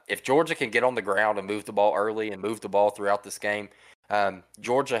 If Georgia can get on the ground and move the ball early and move the ball throughout this game,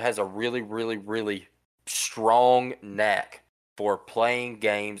 Georgia has a really, really, really strong knack for playing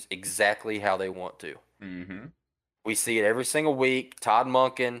games exactly how they want to. Mm-hmm. We see it every single week. Todd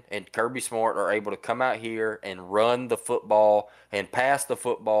Monken and Kirby Smart are able to come out here and run the football and pass the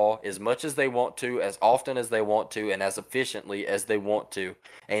football as much as they want to, as often as they want to, and as efficiently as they want to,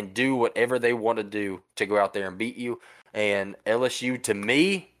 and do whatever they want to do to go out there and beat you. And LSU, to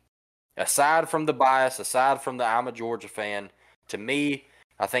me, aside from the bias, aside from the I'm a Georgia fan, to me,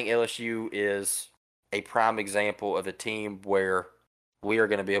 I think LSU is a prime example of a team where we are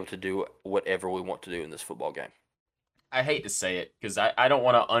going to be able to do whatever we want to do in this football game. I hate to say it because I don't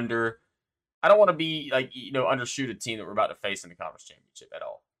want to I don't want to be undershoot a team that we're about to face in the conference championship at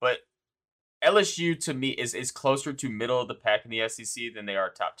all. But LSU to me is closer to middle of the pack in the SEC than they are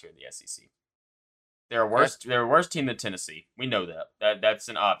top tier in the SEC. They're a worse team than Tennessee. We know that. That's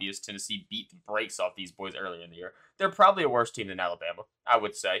an obvious. Tennessee beat the brakes off these boys earlier in the year. They're probably a worse team than Alabama, I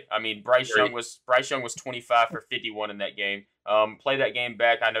would say. I mean, Bryce Young was 25 for 51 in that game. Play that game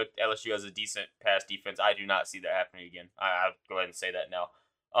back. I know LSU has a decent pass defense. I do not see that happening again. I'll go ahead and say that now.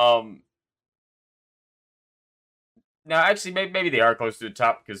 Now, actually, maybe they are close to the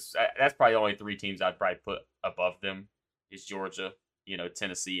top because that's probably the only three teams I'd probably put above them is Georgia,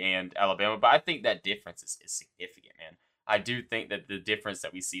 Tennessee and Alabama. But I think that difference is significant, man. I do think that the difference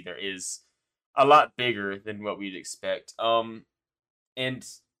that we see there is a lot bigger than what we'd expect. And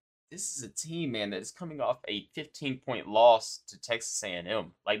this is a team, man, that is coming off a 15-point loss to Texas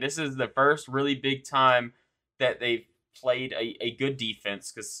A&M. Like, this is the first really big time that they've played a good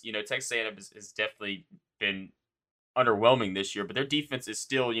defense because, Texas A&M has definitely been underwhelming this year, but their defense is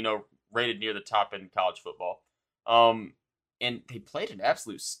still, rated near the top in college football. And they played an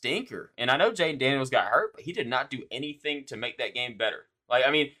absolute stinker. And I know Jaden Daniels got hurt, but he did not do anything to make that game better. Like, I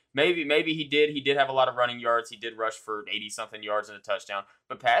mean, maybe he did. He did have a lot of running yards. He did rush for 80-something yards and a touchdown.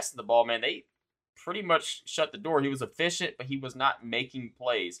 But passing the ball, man, they pretty much shut the door. He was efficient, but he was not making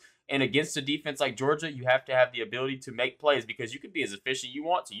plays. And against a defense like Georgia, you have to have the ability to make plays because you can be as efficient you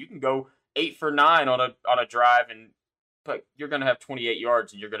want to. You can go 8 for 9 on a drive, but you're going to have 28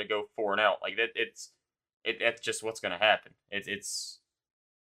 yards and you're going to go 4 and out. Like that, that's just what's going to happen. It's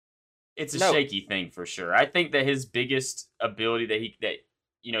a shaky thing for sure. I think that his biggest ability that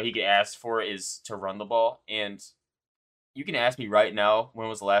he could ask for is to run the ball. And you can ask me right now, when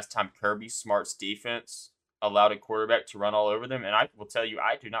was the last time Kirby Smart's defense allowed a quarterback to run all over them? And I will tell you,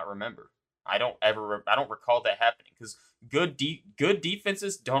 I do not remember. I don't recall that happening because good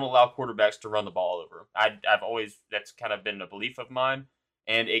defenses don't allow quarterbacks to run the ball over. I've always, that's kind of been a belief of mine,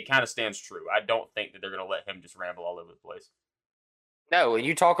 and it kind of stands true. I don't think that they're going to let him just ramble all over the place. No, and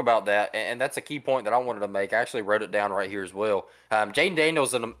you talk about that, and that's a key point that I wanted to make. I actually wrote it down right here as well. Jaden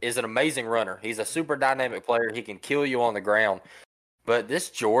Daniels is an amazing runner. He's a super dynamic player. He can kill you on the ground. But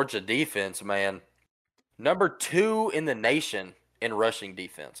this Georgia defense, man, number 2 in the nation in rushing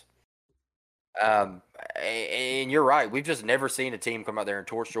defense. And you're right. We've just never seen a team come out there and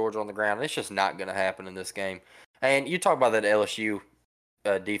torch Georgia on the ground. And it's just not going to happen in this game. And you talk about that LSU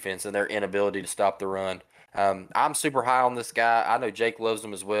defense and their inability to stop the run. I'm super high on this guy. I know Jake loves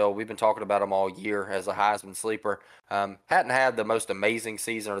him as well. We've been talking about him all year as a Heisman sleeper. Hadn't had the most amazing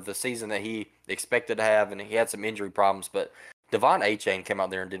season or the season that he expected to have, and he had some injury problems. But Devon Achane came out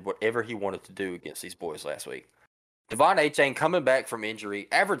there and did whatever he wanted to do against these boys last week. Devon Achane coming back from injury,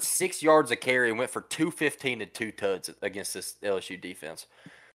 averaged 6 yards a carry and went for 215 and 2 tuds against this LSU defense.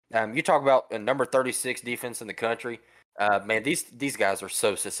 You talk about a number 36 defense in the country. Man, these guys are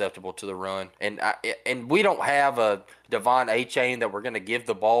so susceptible to the run, and we don't have a Devon Achane that we're going to give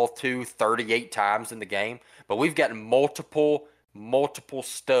the ball to 38 times in the game, but we've got multiple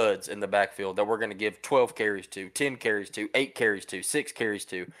studs in the backfield that we're going to give 12 carries to, 10 carries to, 8 carries to, 6 carries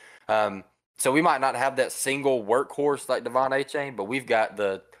to. So we might not have that single workhorse like Devon Achane, but we've got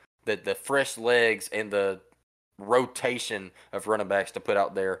the fresh legs and the rotation of running backs to put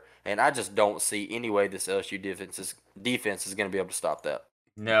out there. And I just don't see any way this LSU defense is going to be able to stop that.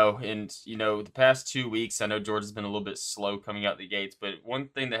 No, and the past 2 weeks, I know Georgia's been a little bit slow coming out the gates, but one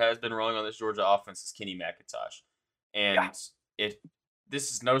thing that has been wrong on this Georgia offense is Kenny McIntosh. And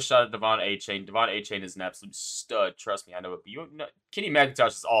this is no shot at Devon Achane. Devon Achane is an absolute stud. Trust me, I know it. But Kenny McIntosh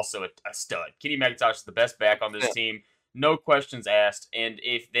is also a stud. Kenny McIntosh is the best back on this team. No questions asked. And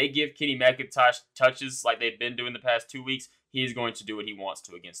if they give Kenny McIntosh touches like they've been doing the past 2 weeks, he is going to do what he wants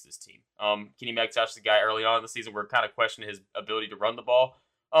to against this team. Kenny McIntosh is a guy early on in the season we're kind of questioning his ability to run the ball.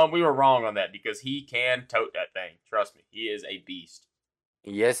 We were wrong on that because he can tote that thing. Trust me, he is a beast.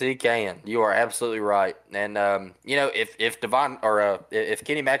 Yes, he can. You are absolutely right. And if Devon or if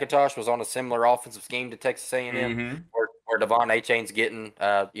Kenny McIntosh was on a similar offensive scheme to Texas A&M, or Devon Achane's getting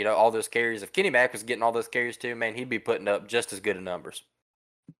all those carries, if Kenny Mack was getting all those carries too, man, he'd be putting up just as good of numbers.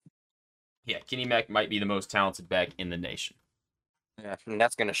 Yeah, Kenny Mack might be the most talented back in the nation. Yeah, and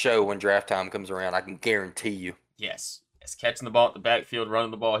that's going to show when draft time comes around. I can guarantee you. Yes, catching the ball at the backfield,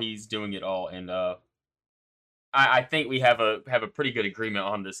 running the ball, he's doing it all. And I think we have a pretty good agreement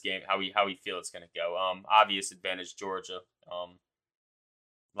on this game, how we feel it's going to go. Obvious advantage Georgia.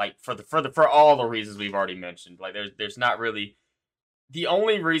 Like for all the reasons we've already mentioned. Like there's not really, the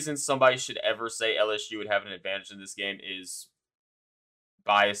only reason somebody should ever say LSU would have an advantage in this game is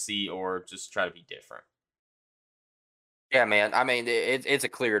biasy or just try to be different. Yeah, man. I mean, it's a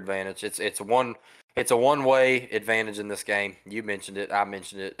clear advantage. It's a one-way advantage in this game. You mentioned it. I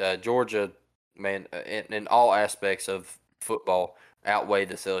mentioned it. Georgia, man, in all aspects of football, outweigh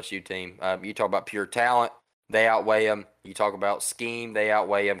this LSU team. You talk about pure talent, they outweigh them. You talk about scheme, they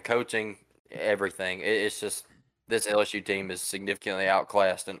outweigh them. Coaching, everything. It's just this LSU team is significantly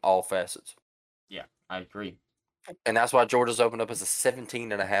outclassed in all facets. Yeah, I agree. And that's why Georgia's opened up as a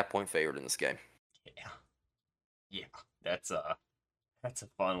 17.5-point favorite in this game. Yeah, yeah, that's a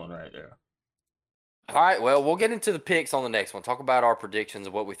fun one right there. All right, well, we'll get into the picks on the next one. Talk about our predictions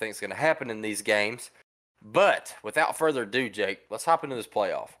of what we think is going to happen in these games. But without further ado, Jake, let's hop into this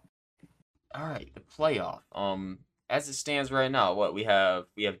playoff. All right, the playoff. As it stands right now, what we have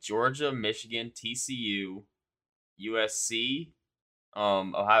Georgia, Michigan, TCU, USC,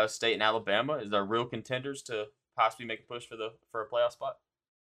 Ohio State, and Alabama. Is there real contenders to possibly make a push for a playoff spot?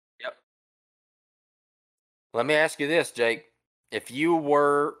 Yep. Let me ask you this, Jake. If you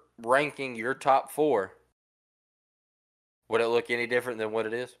were ranking your top four, would it look any different than what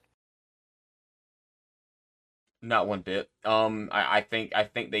it is? Not one bit. I think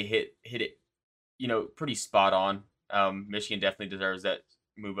they hit it, pretty spot on. Michigan definitely deserves that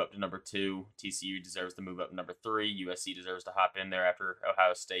move up to number 2. TCU deserves to move up to number 3. USC deserves to hop in there after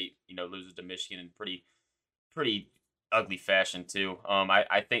Ohio State, loses to Michigan in pretty ugly fashion too.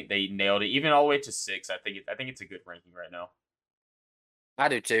 I think they nailed it, even all the way to 6. I think it's a good ranking right now. I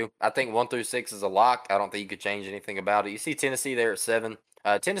do too. I think 1 through 6 is a lock. I don't think you could change anything about it. You see Tennessee there at 7.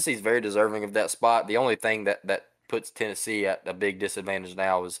 Tennessee's very deserving of that spot. The only thing that puts Tennessee at a big disadvantage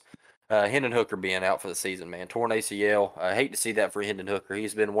now is Hendon Hooker being out for the season, man. Torn ACL. I hate to see that for Hendon Hooker.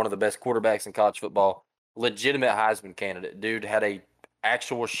 He's been one of the best quarterbacks in college football. Legitimate Heisman candidate. Dude had a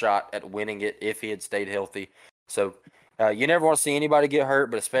actual shot at winning it if he had stayed healthy. So you never want to see anybody get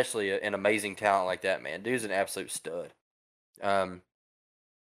hurt, but especially an amazing talent like that, man. Dude's an absolute stud.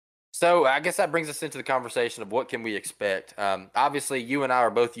 So I guess that brings us into the conversation of what can we expect. Obviously, you and I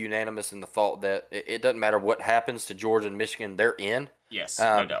are both unanimous in the thought that it doesn't matter what happens to Georgia and Michigan, they're in. Yes,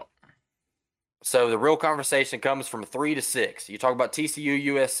 no Um, doubt. so the real conversation comes from 3 to 6. You talk about TCU,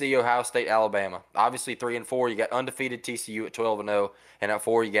 USC, Ohio State, Alabama. Obviously, 3 and 4. You got undefeated TCU at 12-0, and at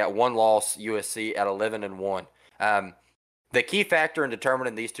 4 you got one loss USC at 11-1. The key factor in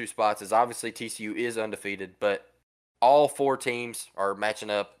determining these two spots is obviously TCU is undefeated, but all 4 teams are matching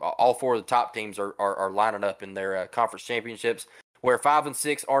up. All 4 of the top teams are lining up in their conference championships, where 5 and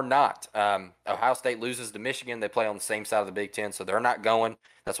 6 are not. Ohio State loses to Michigan. They play on the same side of the Big Ten, so they're not going.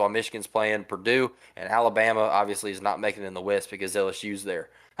 That's why Michigan's playing Purdue, and Alabama obviously is not making it in the West because LSU's there.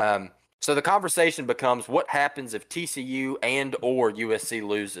 So the conversation becomes what happens if TCU and or USC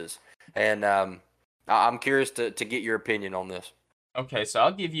loses, and I'm curious to get your opinion on this. Okay, so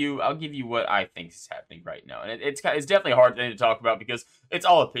I'll give you what I think is happening right now, and it's definitely a hard thing to talk about because it's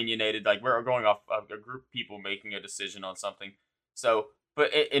all opinionated. Like we're going off of a group of people making a decision on something. So,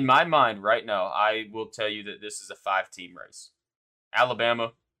 but in my mind right now, I will tell you that this is a 5-team race.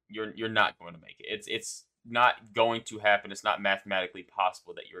 Alabama, you're not going to make it. It's not going to happen. It's not mathematically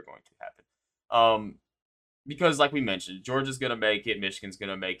possible that you're going to happen. Because like we mentioned, Georgia's going to make it, Michigan's going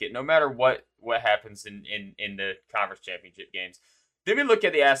to make it, no matter what happens in the conference championship games. Then we look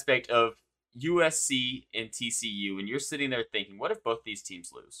at the aspect of USC and TCU, and you're sitting there thinking, what if both these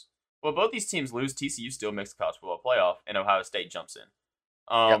teams lose? Well, both these teams lose, TCU still makes the college football playoff, and Ohio State jumps in.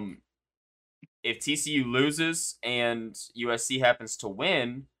 Yep. If TCU loses and USC happens to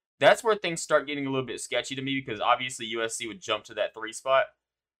win, that's where things start getting a little bit sketchy to me because obviously USC would jump to that 3 spot.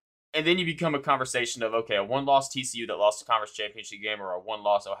 And then you become a conversation of, okay, a 1-loss TCU that lost the conference championship game or a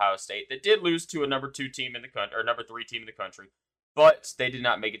 1-loss Ohio State that did lose to a number 2 team in the country or number 3 team in the country, but they did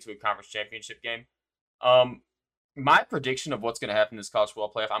not make it to a conference championship game. My prediction of what's going to happen in this college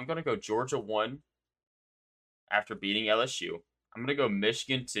football playoff, I'm going to go Georgia 1 after beating LSU. I'm going to go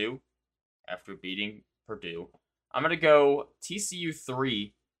Michigan 2 after beating Purdue. I'm going to go TCU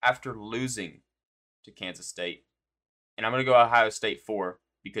 3 after losing to Kansas State. And I'm going to go Ohio State 4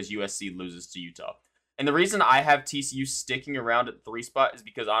 because USC loses to Utah. And the reason I have TCU sticking around at the 3 spot is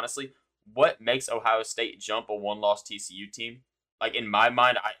because, honestly, what makes Ohio State jump a 1-loss TCU team? Like, in my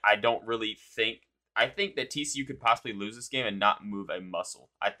mind, I don't really think... I think that TCU could possibly lose this game and not move a muscle.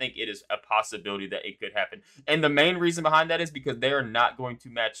 I think it is a possibility that it could happen. And the main reason behind that is because they are not going to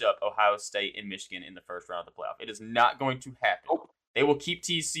match up Ohio State and Michigan in the first round of the playoff. It is not going to happen. They will keep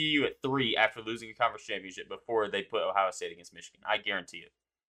TCU at 3 after losing a conference championship before they put Ohio State against Michigan. I guarantee it.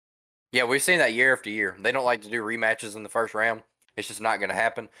 Yeah, we've seen that year after year. They don't like to do rematches in the first round. It's just not going to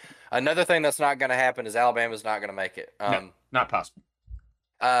happen. Another thing that's not going to happen is Alabama's not going to make it. No, not possible.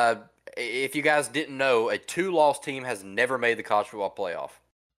 If you guys didn't know, a 2-loss team has never made the college football playoff.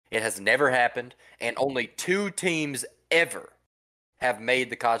 It has never happened, and only 2 teams ever have made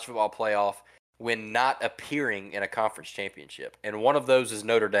the college football playoff when not appearing in a conference championship. And one of those is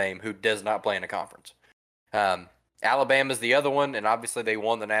Notre Dame, who does not play in a conference. Alabama's the other one, and obviously they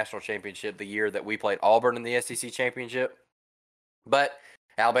won the national championship the year that we played Auburn in the SEC championship. But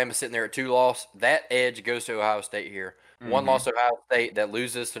Alabama's sitting there at 2 losses. That edge goes to Ohio State here. One loss to Ohio State that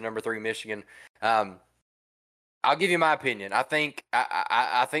loses to number 3 Michigan. I'll give you my opinion. I think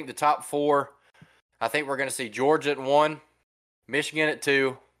the top 4. I think we're going to see Georgia at 1, Michigan at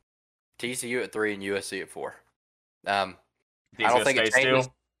 2, TCU at 3, and USC at 4. I don't think it changes.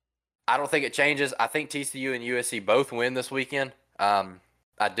 I don't think it changes. I think TCU and USC both win this weekend. I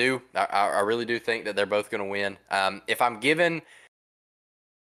do. I really do think that they're both going to win. If I'm given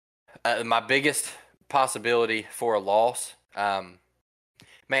my biggest possibility for a loss, man,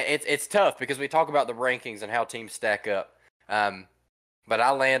 it's tough because we talk about the rankings and how teams stack up. But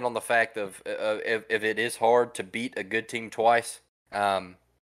I land on the fact of if it is hard to beat a good team twice, and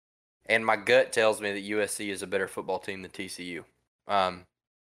my gut tells me that USC is a better football team than TCU.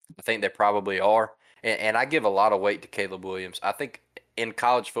 I think they probably are. And I give a lot of weight to Caleb Williams. I think in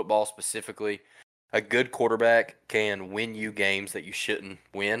college football specifically, a good quarterback can win you games that you shouldn't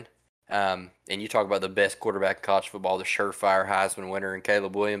win. And you talk about the best quarterback in college football, the surefire Heisman winner in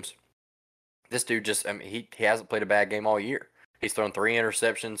Caleb Williams. This dude just, I mean, he hasn't played a bad game all year. He's thrown 3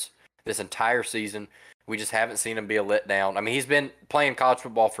 interceptions this entire season. We just haven't seen him be a letdown. I mean, he's been playing college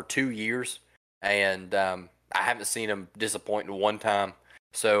football for 2 years, and I haven't seen him disappoint one time.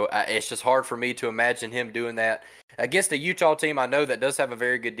 So it's just hard for me to imagine him doing that against a Utah team I know that does have a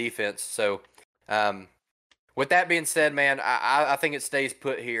very good defense. So with that being said, man, I think it stays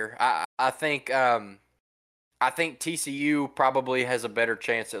put here. I think TCU probably has a better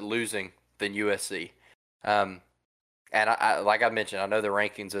chance at losing than USC. And I like I mentioned, I know the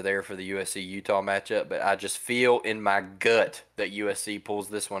rankings are there for the USC-Utah matchup, but I just feel in my gut that USC pulls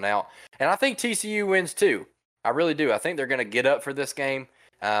this one out. And I think TCU wins too. I really do. I think they're going to get up for this game,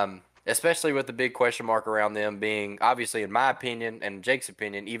 especially with the big question mark around them being, obviously, in my opinion and Jake's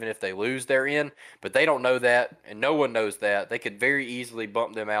opinion, even if they lose, they're in. But they don't know that, and no one knows that. They could very easily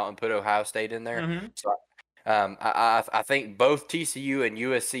bump them out and put Ohio State in there. So I think both TCU and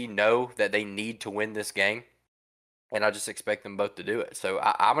USC know that they need to win this game, and I just expect them both to do it. So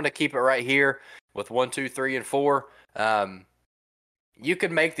I'm going to keep it right here with 1, 2, 3, and 4. You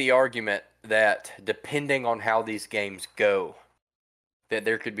could make the argument that depending on how these games go, that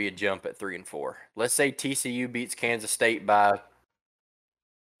there could be a jump at 3 and 4. Let's say TCU beats Kansas State by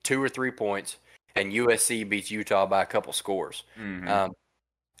 2 or 3 points, and USC beats Utah by a couple scores.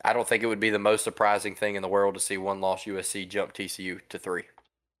 I don't think it would be the most surprising thing in the world to see one-loss USC jump TCU to 3.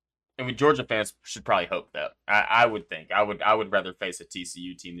 And Georgia fans should probably hope that. I would think. I would rather face a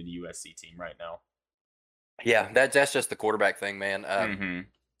TCU team than a USC team right now. Yeah, that's just the quarterback thing, man.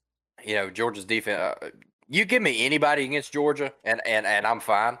 You know, Georgia's defense. You give me anybody against Georgia, and I'm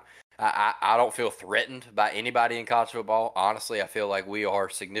fine. I don't feel threatened by anybody in college football. Honestly, I feel like we are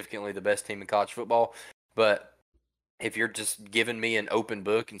significantly the best team in college football. But if you're just giving me an open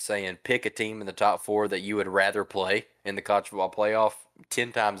book and saying pick a team in the top 4 that you would rather play in the college football playoff,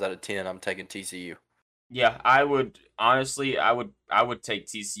 10 times out of 10, I'm taking TCU. Yeah, I would honestly, I would take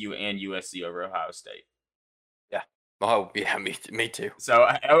TCU and USC over Ohio State. Yeah. Oh, yeah, me too. So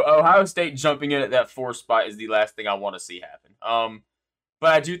Ohio State jumping in at that 4 spot is the last thing I want to see happen.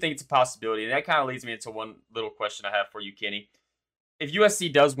 But I do think it's a possibility, and that kind of leads me into one little question I have for you, Kenny. If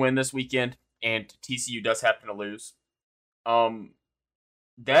USC does win this weekend and TCU does happen to lose,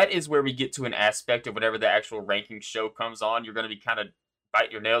 that is where we get to an aspect of whatever the actual ranking show comes on. You're going to be kind of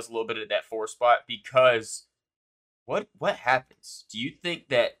bite your nails a little bit at that 4 spot because what happens? Do you think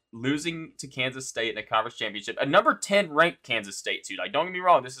that losing to Kansas State in the conference championship, a number 10 ranked Kansas State too, like don't get me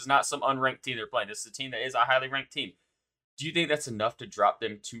wrong, this is not some unranked team they're playing. This is a team that is a highly ranked team. Do you think that's enough to drop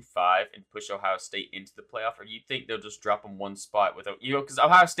them 2-5 and push Ohio State into the playoff, or do you think they'll just drop them 1 spot without, because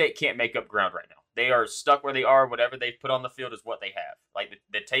Ohio State can't make up ground right now. They are stuck where they are. Whatever they've put on the field is what they have. Like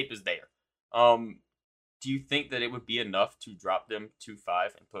the tape is there. Do you think that it would be enough to drop them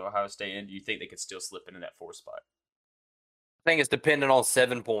 2-5 and put Ohio State in? Do you think they could still slip into that 4 spot? I think it's dependent on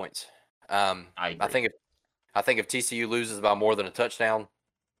 7 points. I agree. I think if TCU loses by more than a touchdown,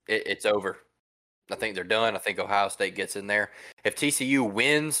 it's over. I think they're done. I think Ohio State gets in there. If TCU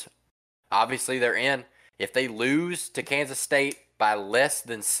wins, obviously they're in. If they lose to Kansas State by less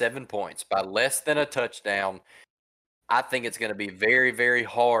than 7 points, by less than a touchdown, I think it's going to be very, very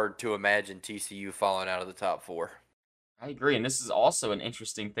hard to imagine TCU falling out of the top 4. I agree, and this is also an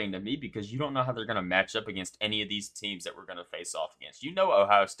interesting thing to me because you don't know how they're going to match up against any of these teams that we're going to face off against. You know what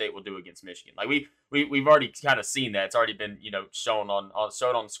Ohio State will do against Michigan. Like we've already kind of seen that. It's already been shown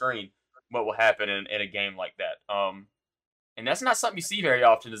on screen. what will happen in a game like that. And that's not something you see very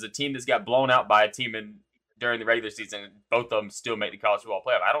often. Is a team that's got blown out by a team during the regular season, and both of them still make the college football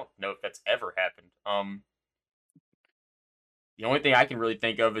playoff. I don't know if that's ever happened. The only thing I can really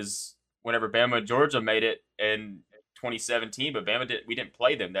think of is whenever Bama and Georgia made it in 2017, but we didn't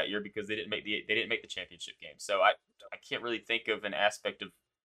play them that year because they didn't make the championship game. So I can't really think of an aspect of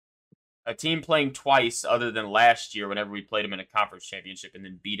a team playing twice other than last year whenever we played them in a conference championship and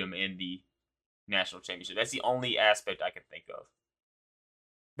then beat them in the national championship. That's the only aspect I can think of.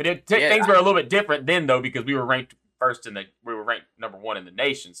 But things were a little bit different then, though, because we were ranked we were ranked number 1 in the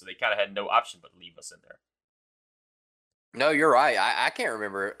nation, so they kind of had no option but to leave us in there. No, you're right. I can't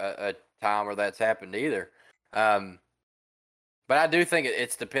remember a time where that's happened either. But I do think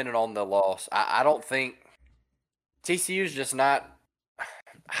it's dependent on the loss. I don't think TCU is just not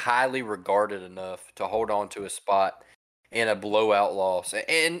highly regarded enough to hold on to a spot in a blowout loss.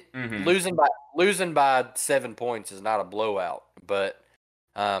 And losing by 7 points is not a blowout, but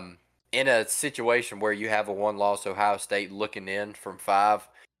in a situation where you have a one-loss Ohio State looking in from 5,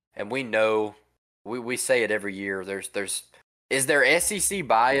 and we know we say it every year. Is there SEC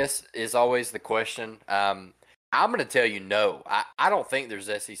bias is always the question. I'm going to tell you no. I don't think there's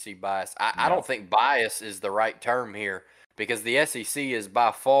SEC bias. I don't think bias is the right term here because the SEC is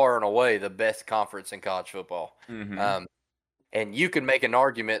by far and away the best conference in college football. And you can make an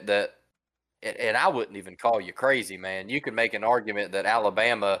argument that, and I wouldn't even call you crazy, man. You could make an argument that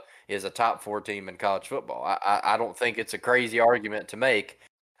Alabama is a top 4 team in college football. I don't think it's a crazy argument to make.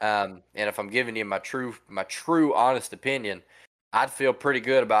 And if I'm giving you my true honest opinion, I'd feel pretty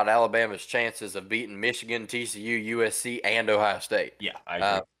good about Alabama's chances of beating Michigan, TCU, USC, and Ohio State. Yeah, I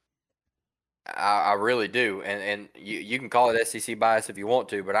agree. I really do. And you can call it SEC bias if you want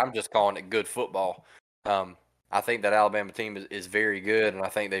to, but I'm just calling it good football. I think that Alabama team is very good, and I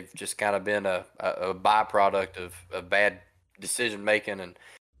think they've just kind of been a byproduct of bad decision making and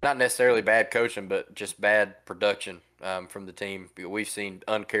not necessarily bad coaching, but just bad production from the team. We've seen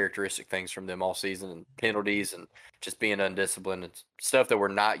uncharacteristic things from them all season, and penalties and just being undisciplined. It's stuff that we're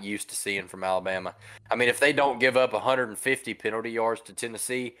not used to seeing from Alabama. I mean, if they don't give up 150 penalty yards to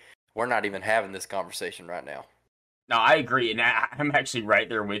Tennessee, we're not even having this conversation right now. No, I agree, and I'm actually right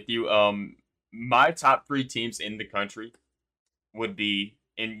there with you. My top 3 teams in the country would be,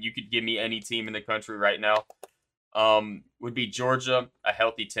 and you could give me any team in the country right now, would be Georgia, a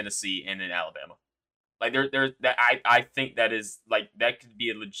healthy Tennessee, and then Alabama. Like I think that is that could be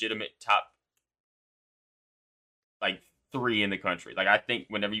a legitimate top 3 in the country. Like I think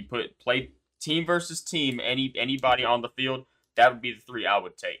whenever you play team versus team, anybody on the field, that would be the 3 I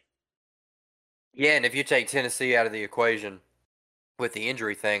would take. Yeah, and if you take Tennessee out of the equation with the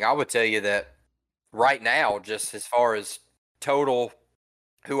injury thing, I would tell you that right now, just as far as total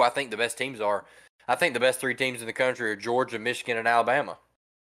who I think the best teams are, I think the best 3 teams in the country are Georgia, Michigan, and Alabama.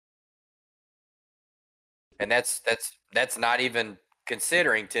 And that's not even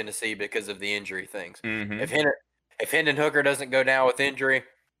considering Tennessee because of the injury things. If Hendon Hooker doesn't go down with injury,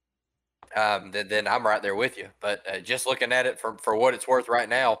 then I'm right there with you. But just looking at it for what it's worth right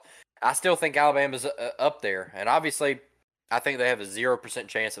now, I still think Alabama's up there. And obviously, I think they have a 0%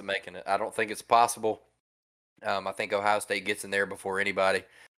 chance of making it. I don't think it's possible. I think Ohio State gets in there before anybody.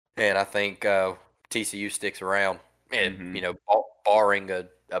 And I think TCU sticks around, and, barring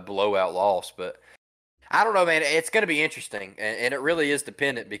a blowout loss. But I don't know, man. It's going to be interesting. And it really is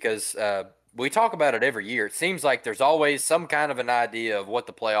dependent because we talk about it every year. It seems like there's always some kind of an idea of what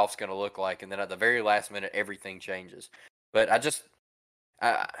the playoff's going to look like. And then at the very last minute, everything changes. But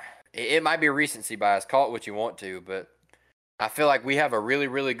it might be a recency bias. Call it what you want to. But I feel like we have a really,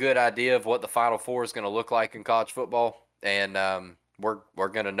 really good idea of what the Final Four is going to look like in college football. And we're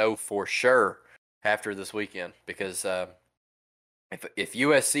going to know for sure after this weekend because if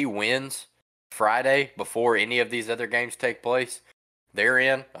USC wins Friday before any of these other games take place, they're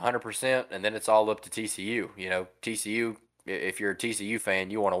in 100%, and then it's all up to TCU. TCU, if you're a TCU fan,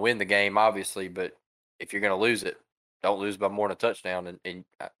 you want to win the game, obviously, but if you're going to lose it, don't lose by more than a touchdown, and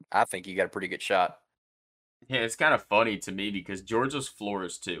I think you got a pretty good shot. Yeah, it's kind of funny to me because Georgia's floor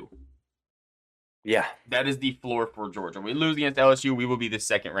is 2. Yeah. That is the floor for Georgia. We lose against LSU, we will be the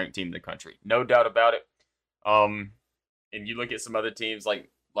 2nd-ranked team in the country. No doubt about it. And you look at some other teams like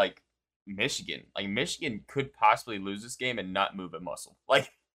Michigan. Like, Michigan could possibly lose this game and not move a muscle.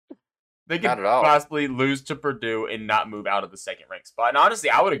 Like, they could possibly lose to Purdue and not move out of the 2nd-ranked spot. And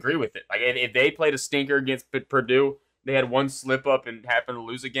honestly, I would agree with it. Like, if they played a stinker against Purdue, they had one slip up and happened to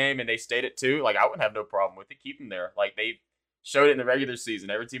lose a game and they stayed at 2, like, I wouldn't have no problem with it. Keep them there. Like, they showed it in the regular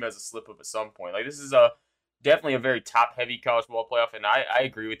season. Every team has a slip up at some point. Like, this is definitely a very top-heavy college football playoff, and I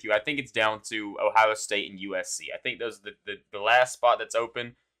agree with you. I think it's down to Ohio State and USC. I think those are the last spot that's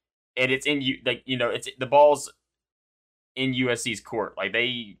open, and it's in it's the ball's in USC's court. Like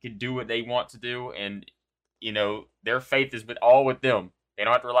they can do what they want to do, and their faith is all with them. They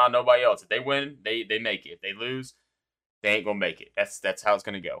don't have to rely on nobody else. If they win, they make it. If they lose, they ain't gonna make it. That's how it's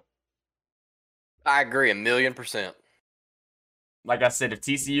gonna go. I agree 1,000,000%. Like I said, if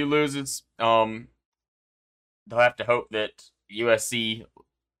TCU loses, they'll have to hope that USC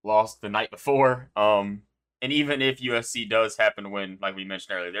lost the night before. And even if USC does happen to win, like we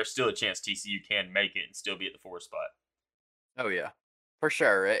mentioned earlier, there's still a chance TCU can make it and still be at the 4 spot. Oh yeah, for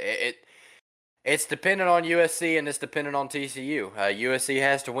sure. It's dependent on USC and it's dependent on TCU. USC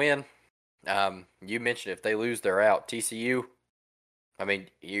has to win. You mentioned if they lose, they're out. TCU, I mean,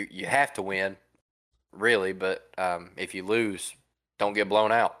 you have to win, really, but if you lose, don't get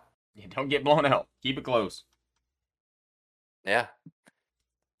blown out. Yeah, don't get blown out. Keep it close. Yeah.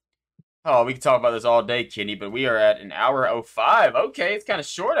 Oh, we can talk about this all day, Kenny, but we are at an hour 05. Okay, it's kind of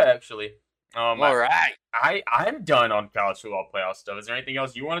short, actually. All right. I'm done on college football playoff stuff. Is there anything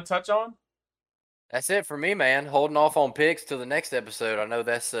else you want to touch on? That's it for me, man. Holding off on picks till the next episode. I know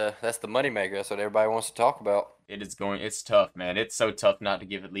that's the moneymaker. That's what everybody wants to talk about. It's tough, man. It's so tough not to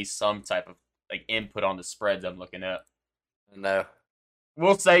give at least some type of input on the spreads I'm looking at. No.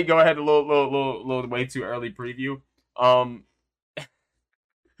 We'll say go ahead a little way too early preview. I'm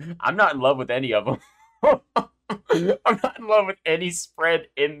not in love with any of them. I'm not in love with any spread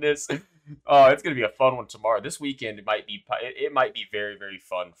in this. Oh, it's gonna be a fun one tomorrow. This weekend it might be very, very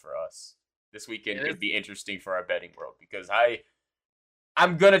fun for us. This weekend could be interesting for our betting world because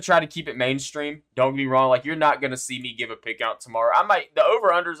I'm gonna try to keep it mainstream. Don't get me wrong. Like you're not gonna see me give a pick out tomorrow. The over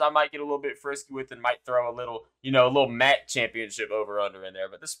unders I might get a little bit frisky with and might throw a little MAC championship over under in there.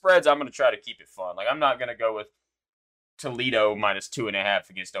 But the spreads I'm gonna try to keep it fun. Like I'm not gonna go with Toledo minus 2.5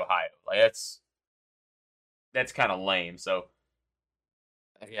 against Ohio. Like that's kind of lame. So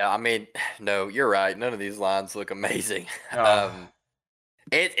yeah, I mean, no, you're right. None of these lines look amazing.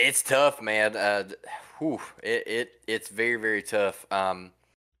 It's tough, man. It's very, very tough.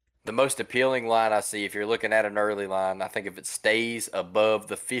 The most appealing line I see, if you're looking at an early line, I think if it stays above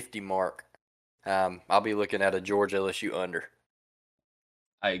the 50 mark, I'll be looking at a Georgia LSU under.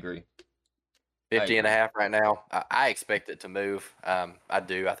 I agree. 50.5 right now. I expect it to move. I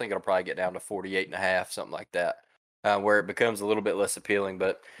do. I think it'll probably get down to 48.5, something like that, where it becomes a little bit less appealing.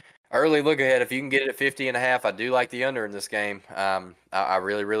 But early look ahead, if you can get it at 50.5, I do like the under in this game. I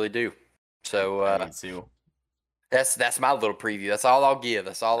really, really do. So I need to. That's my little preview. That's all I'll give.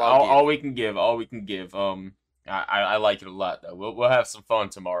 That's all I'll give. All we can give. All we can give. I like it a lot though. We'll have some fun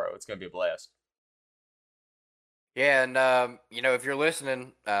tomorrow. It's gonna be a blast. Yeah, and if you're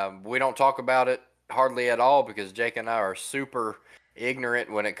listening, we don't talk about it hardly at all because Jake and I are super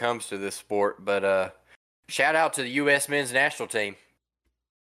ignorant when it comes to this sport. But shout out to the U.S. men's national team.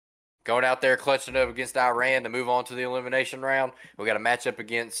 Going out there clutching up against Iran to move on to the elimination round. We got a matchup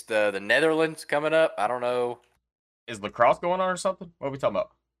against the Netherlands coming up. I don't know. Is lacrosse going on or something? What are we talking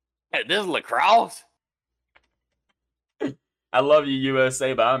about? Hey, this is lacrosse? I love you,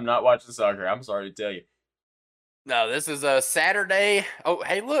 USA, but I'm not watching soccer. I'm sorry to tell you. No, this is a Saturday. Oh,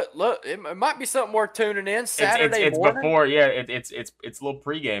 hey, look! It might be something worth tuning in. Saturday it's morning. Before, yeah. It's a little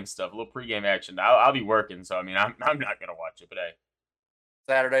pregame stuff, a little pregame action. I'll be working, so I mean, I'm not gonna watch it, but hey,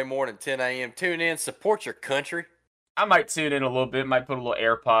 Saturday morning, 10 a.m. Tune in, support your country. I might tune in a little bit. Might put a little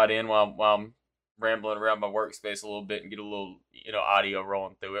AirPod in while I'm rambling around my workspace a little bit and get a little audio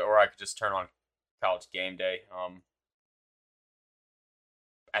rolling through it, or I could just turn on College Game Day.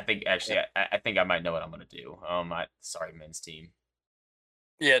 I think actually, I think I might know what I'm gonna do. Sorry, men's team.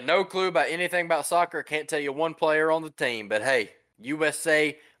 Yeah, no clue about anything about soccer. Can't tell you one player on the team, but hey,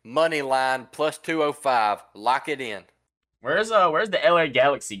 USA money line plus 205. Lock it in. Where's the LA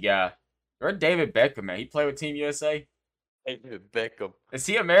Galaxy guy? Where's David Beckham, man? He play with Team USA. David Beckham. Is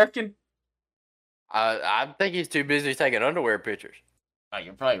he American? I think he's too busy taking underwear pictures. Oh,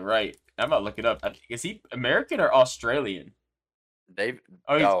 you're probably right. I'm about to look it up. Is he American or Australian? David.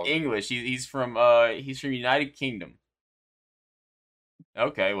 Oh, he's English. He's from United Kingdom.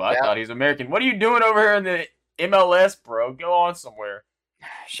 Okay, well I thought he was American. What are you doing over here in the MLS, bro? Go on somewhere.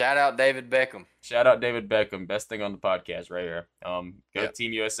 Shout out David Beckham. Shout out David Beckham. Best thing on the podcast right here. Go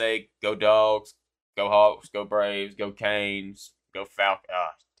Team USA. Go Dogs. Go Hawks. Go Braves. Go Canes. Go Falcons.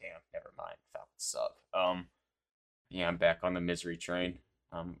 Ah, damn. Never mind. Falcons suck. Yeah, I'm back on the misery train.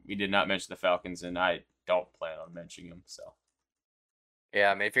 We did not mention the Falcons, and I don't plan on mentioning them. So. Yeah,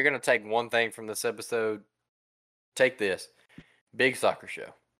 I mean, if you're gonna take one thing from this episode, take this: big soccer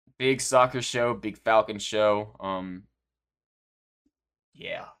show. Big soccer show, big Falcon show.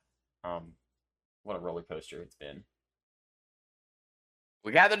 Yeah. What a roller coaster it's been.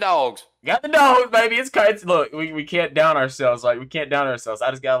 We got the dogs. Got the dogs, baby. It's look, we can't down ourselves. Like we can't down ourselves. I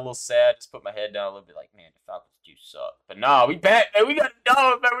just got a little sad. Just put my head down a little bit. Like, man, the Falcons do suck. But nah, we back, man. We got the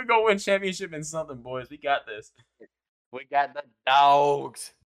dogs, man. We gonna win championship and something, boys. We got this. We got the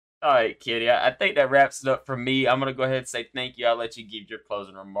dogs. All right, Kitty. I think that wraps it up for me. I'm gonna go ahead and say thank you. I'll let you give your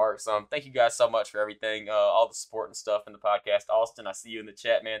closing remarks. Thank you guys so much for everything, all the support and stuff in the podcast. Austin, I see you in the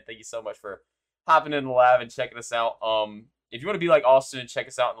chat, man. Thank you so much for hopping in the live and checking us out. If you want to be like Austin and check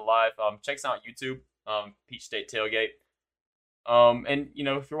us out in the live, check us out on YouTube, Peach State Tailgate. And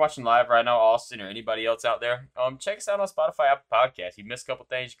if you're watching live right now, Austin or anybody else out there, check us out on Spotify, Apple Podcasts. You missed a couple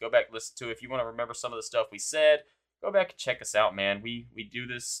things, you go back and listen to it. If you want to remember some of the stuff we said, go back and check us out, man. We do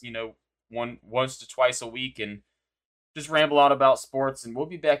this, once to twice a week and just ramble on about sports. And we'll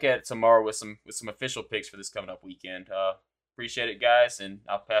be back at it tomorrow with some official picks for this coming up weekend. Appreciate it, guys, and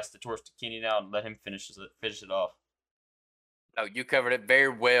I'll pass the torch to Kenny now and let him finish it off. No, you covered it very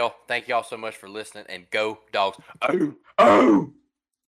well. Thank y'all so much for listening, and go dogs. Oh!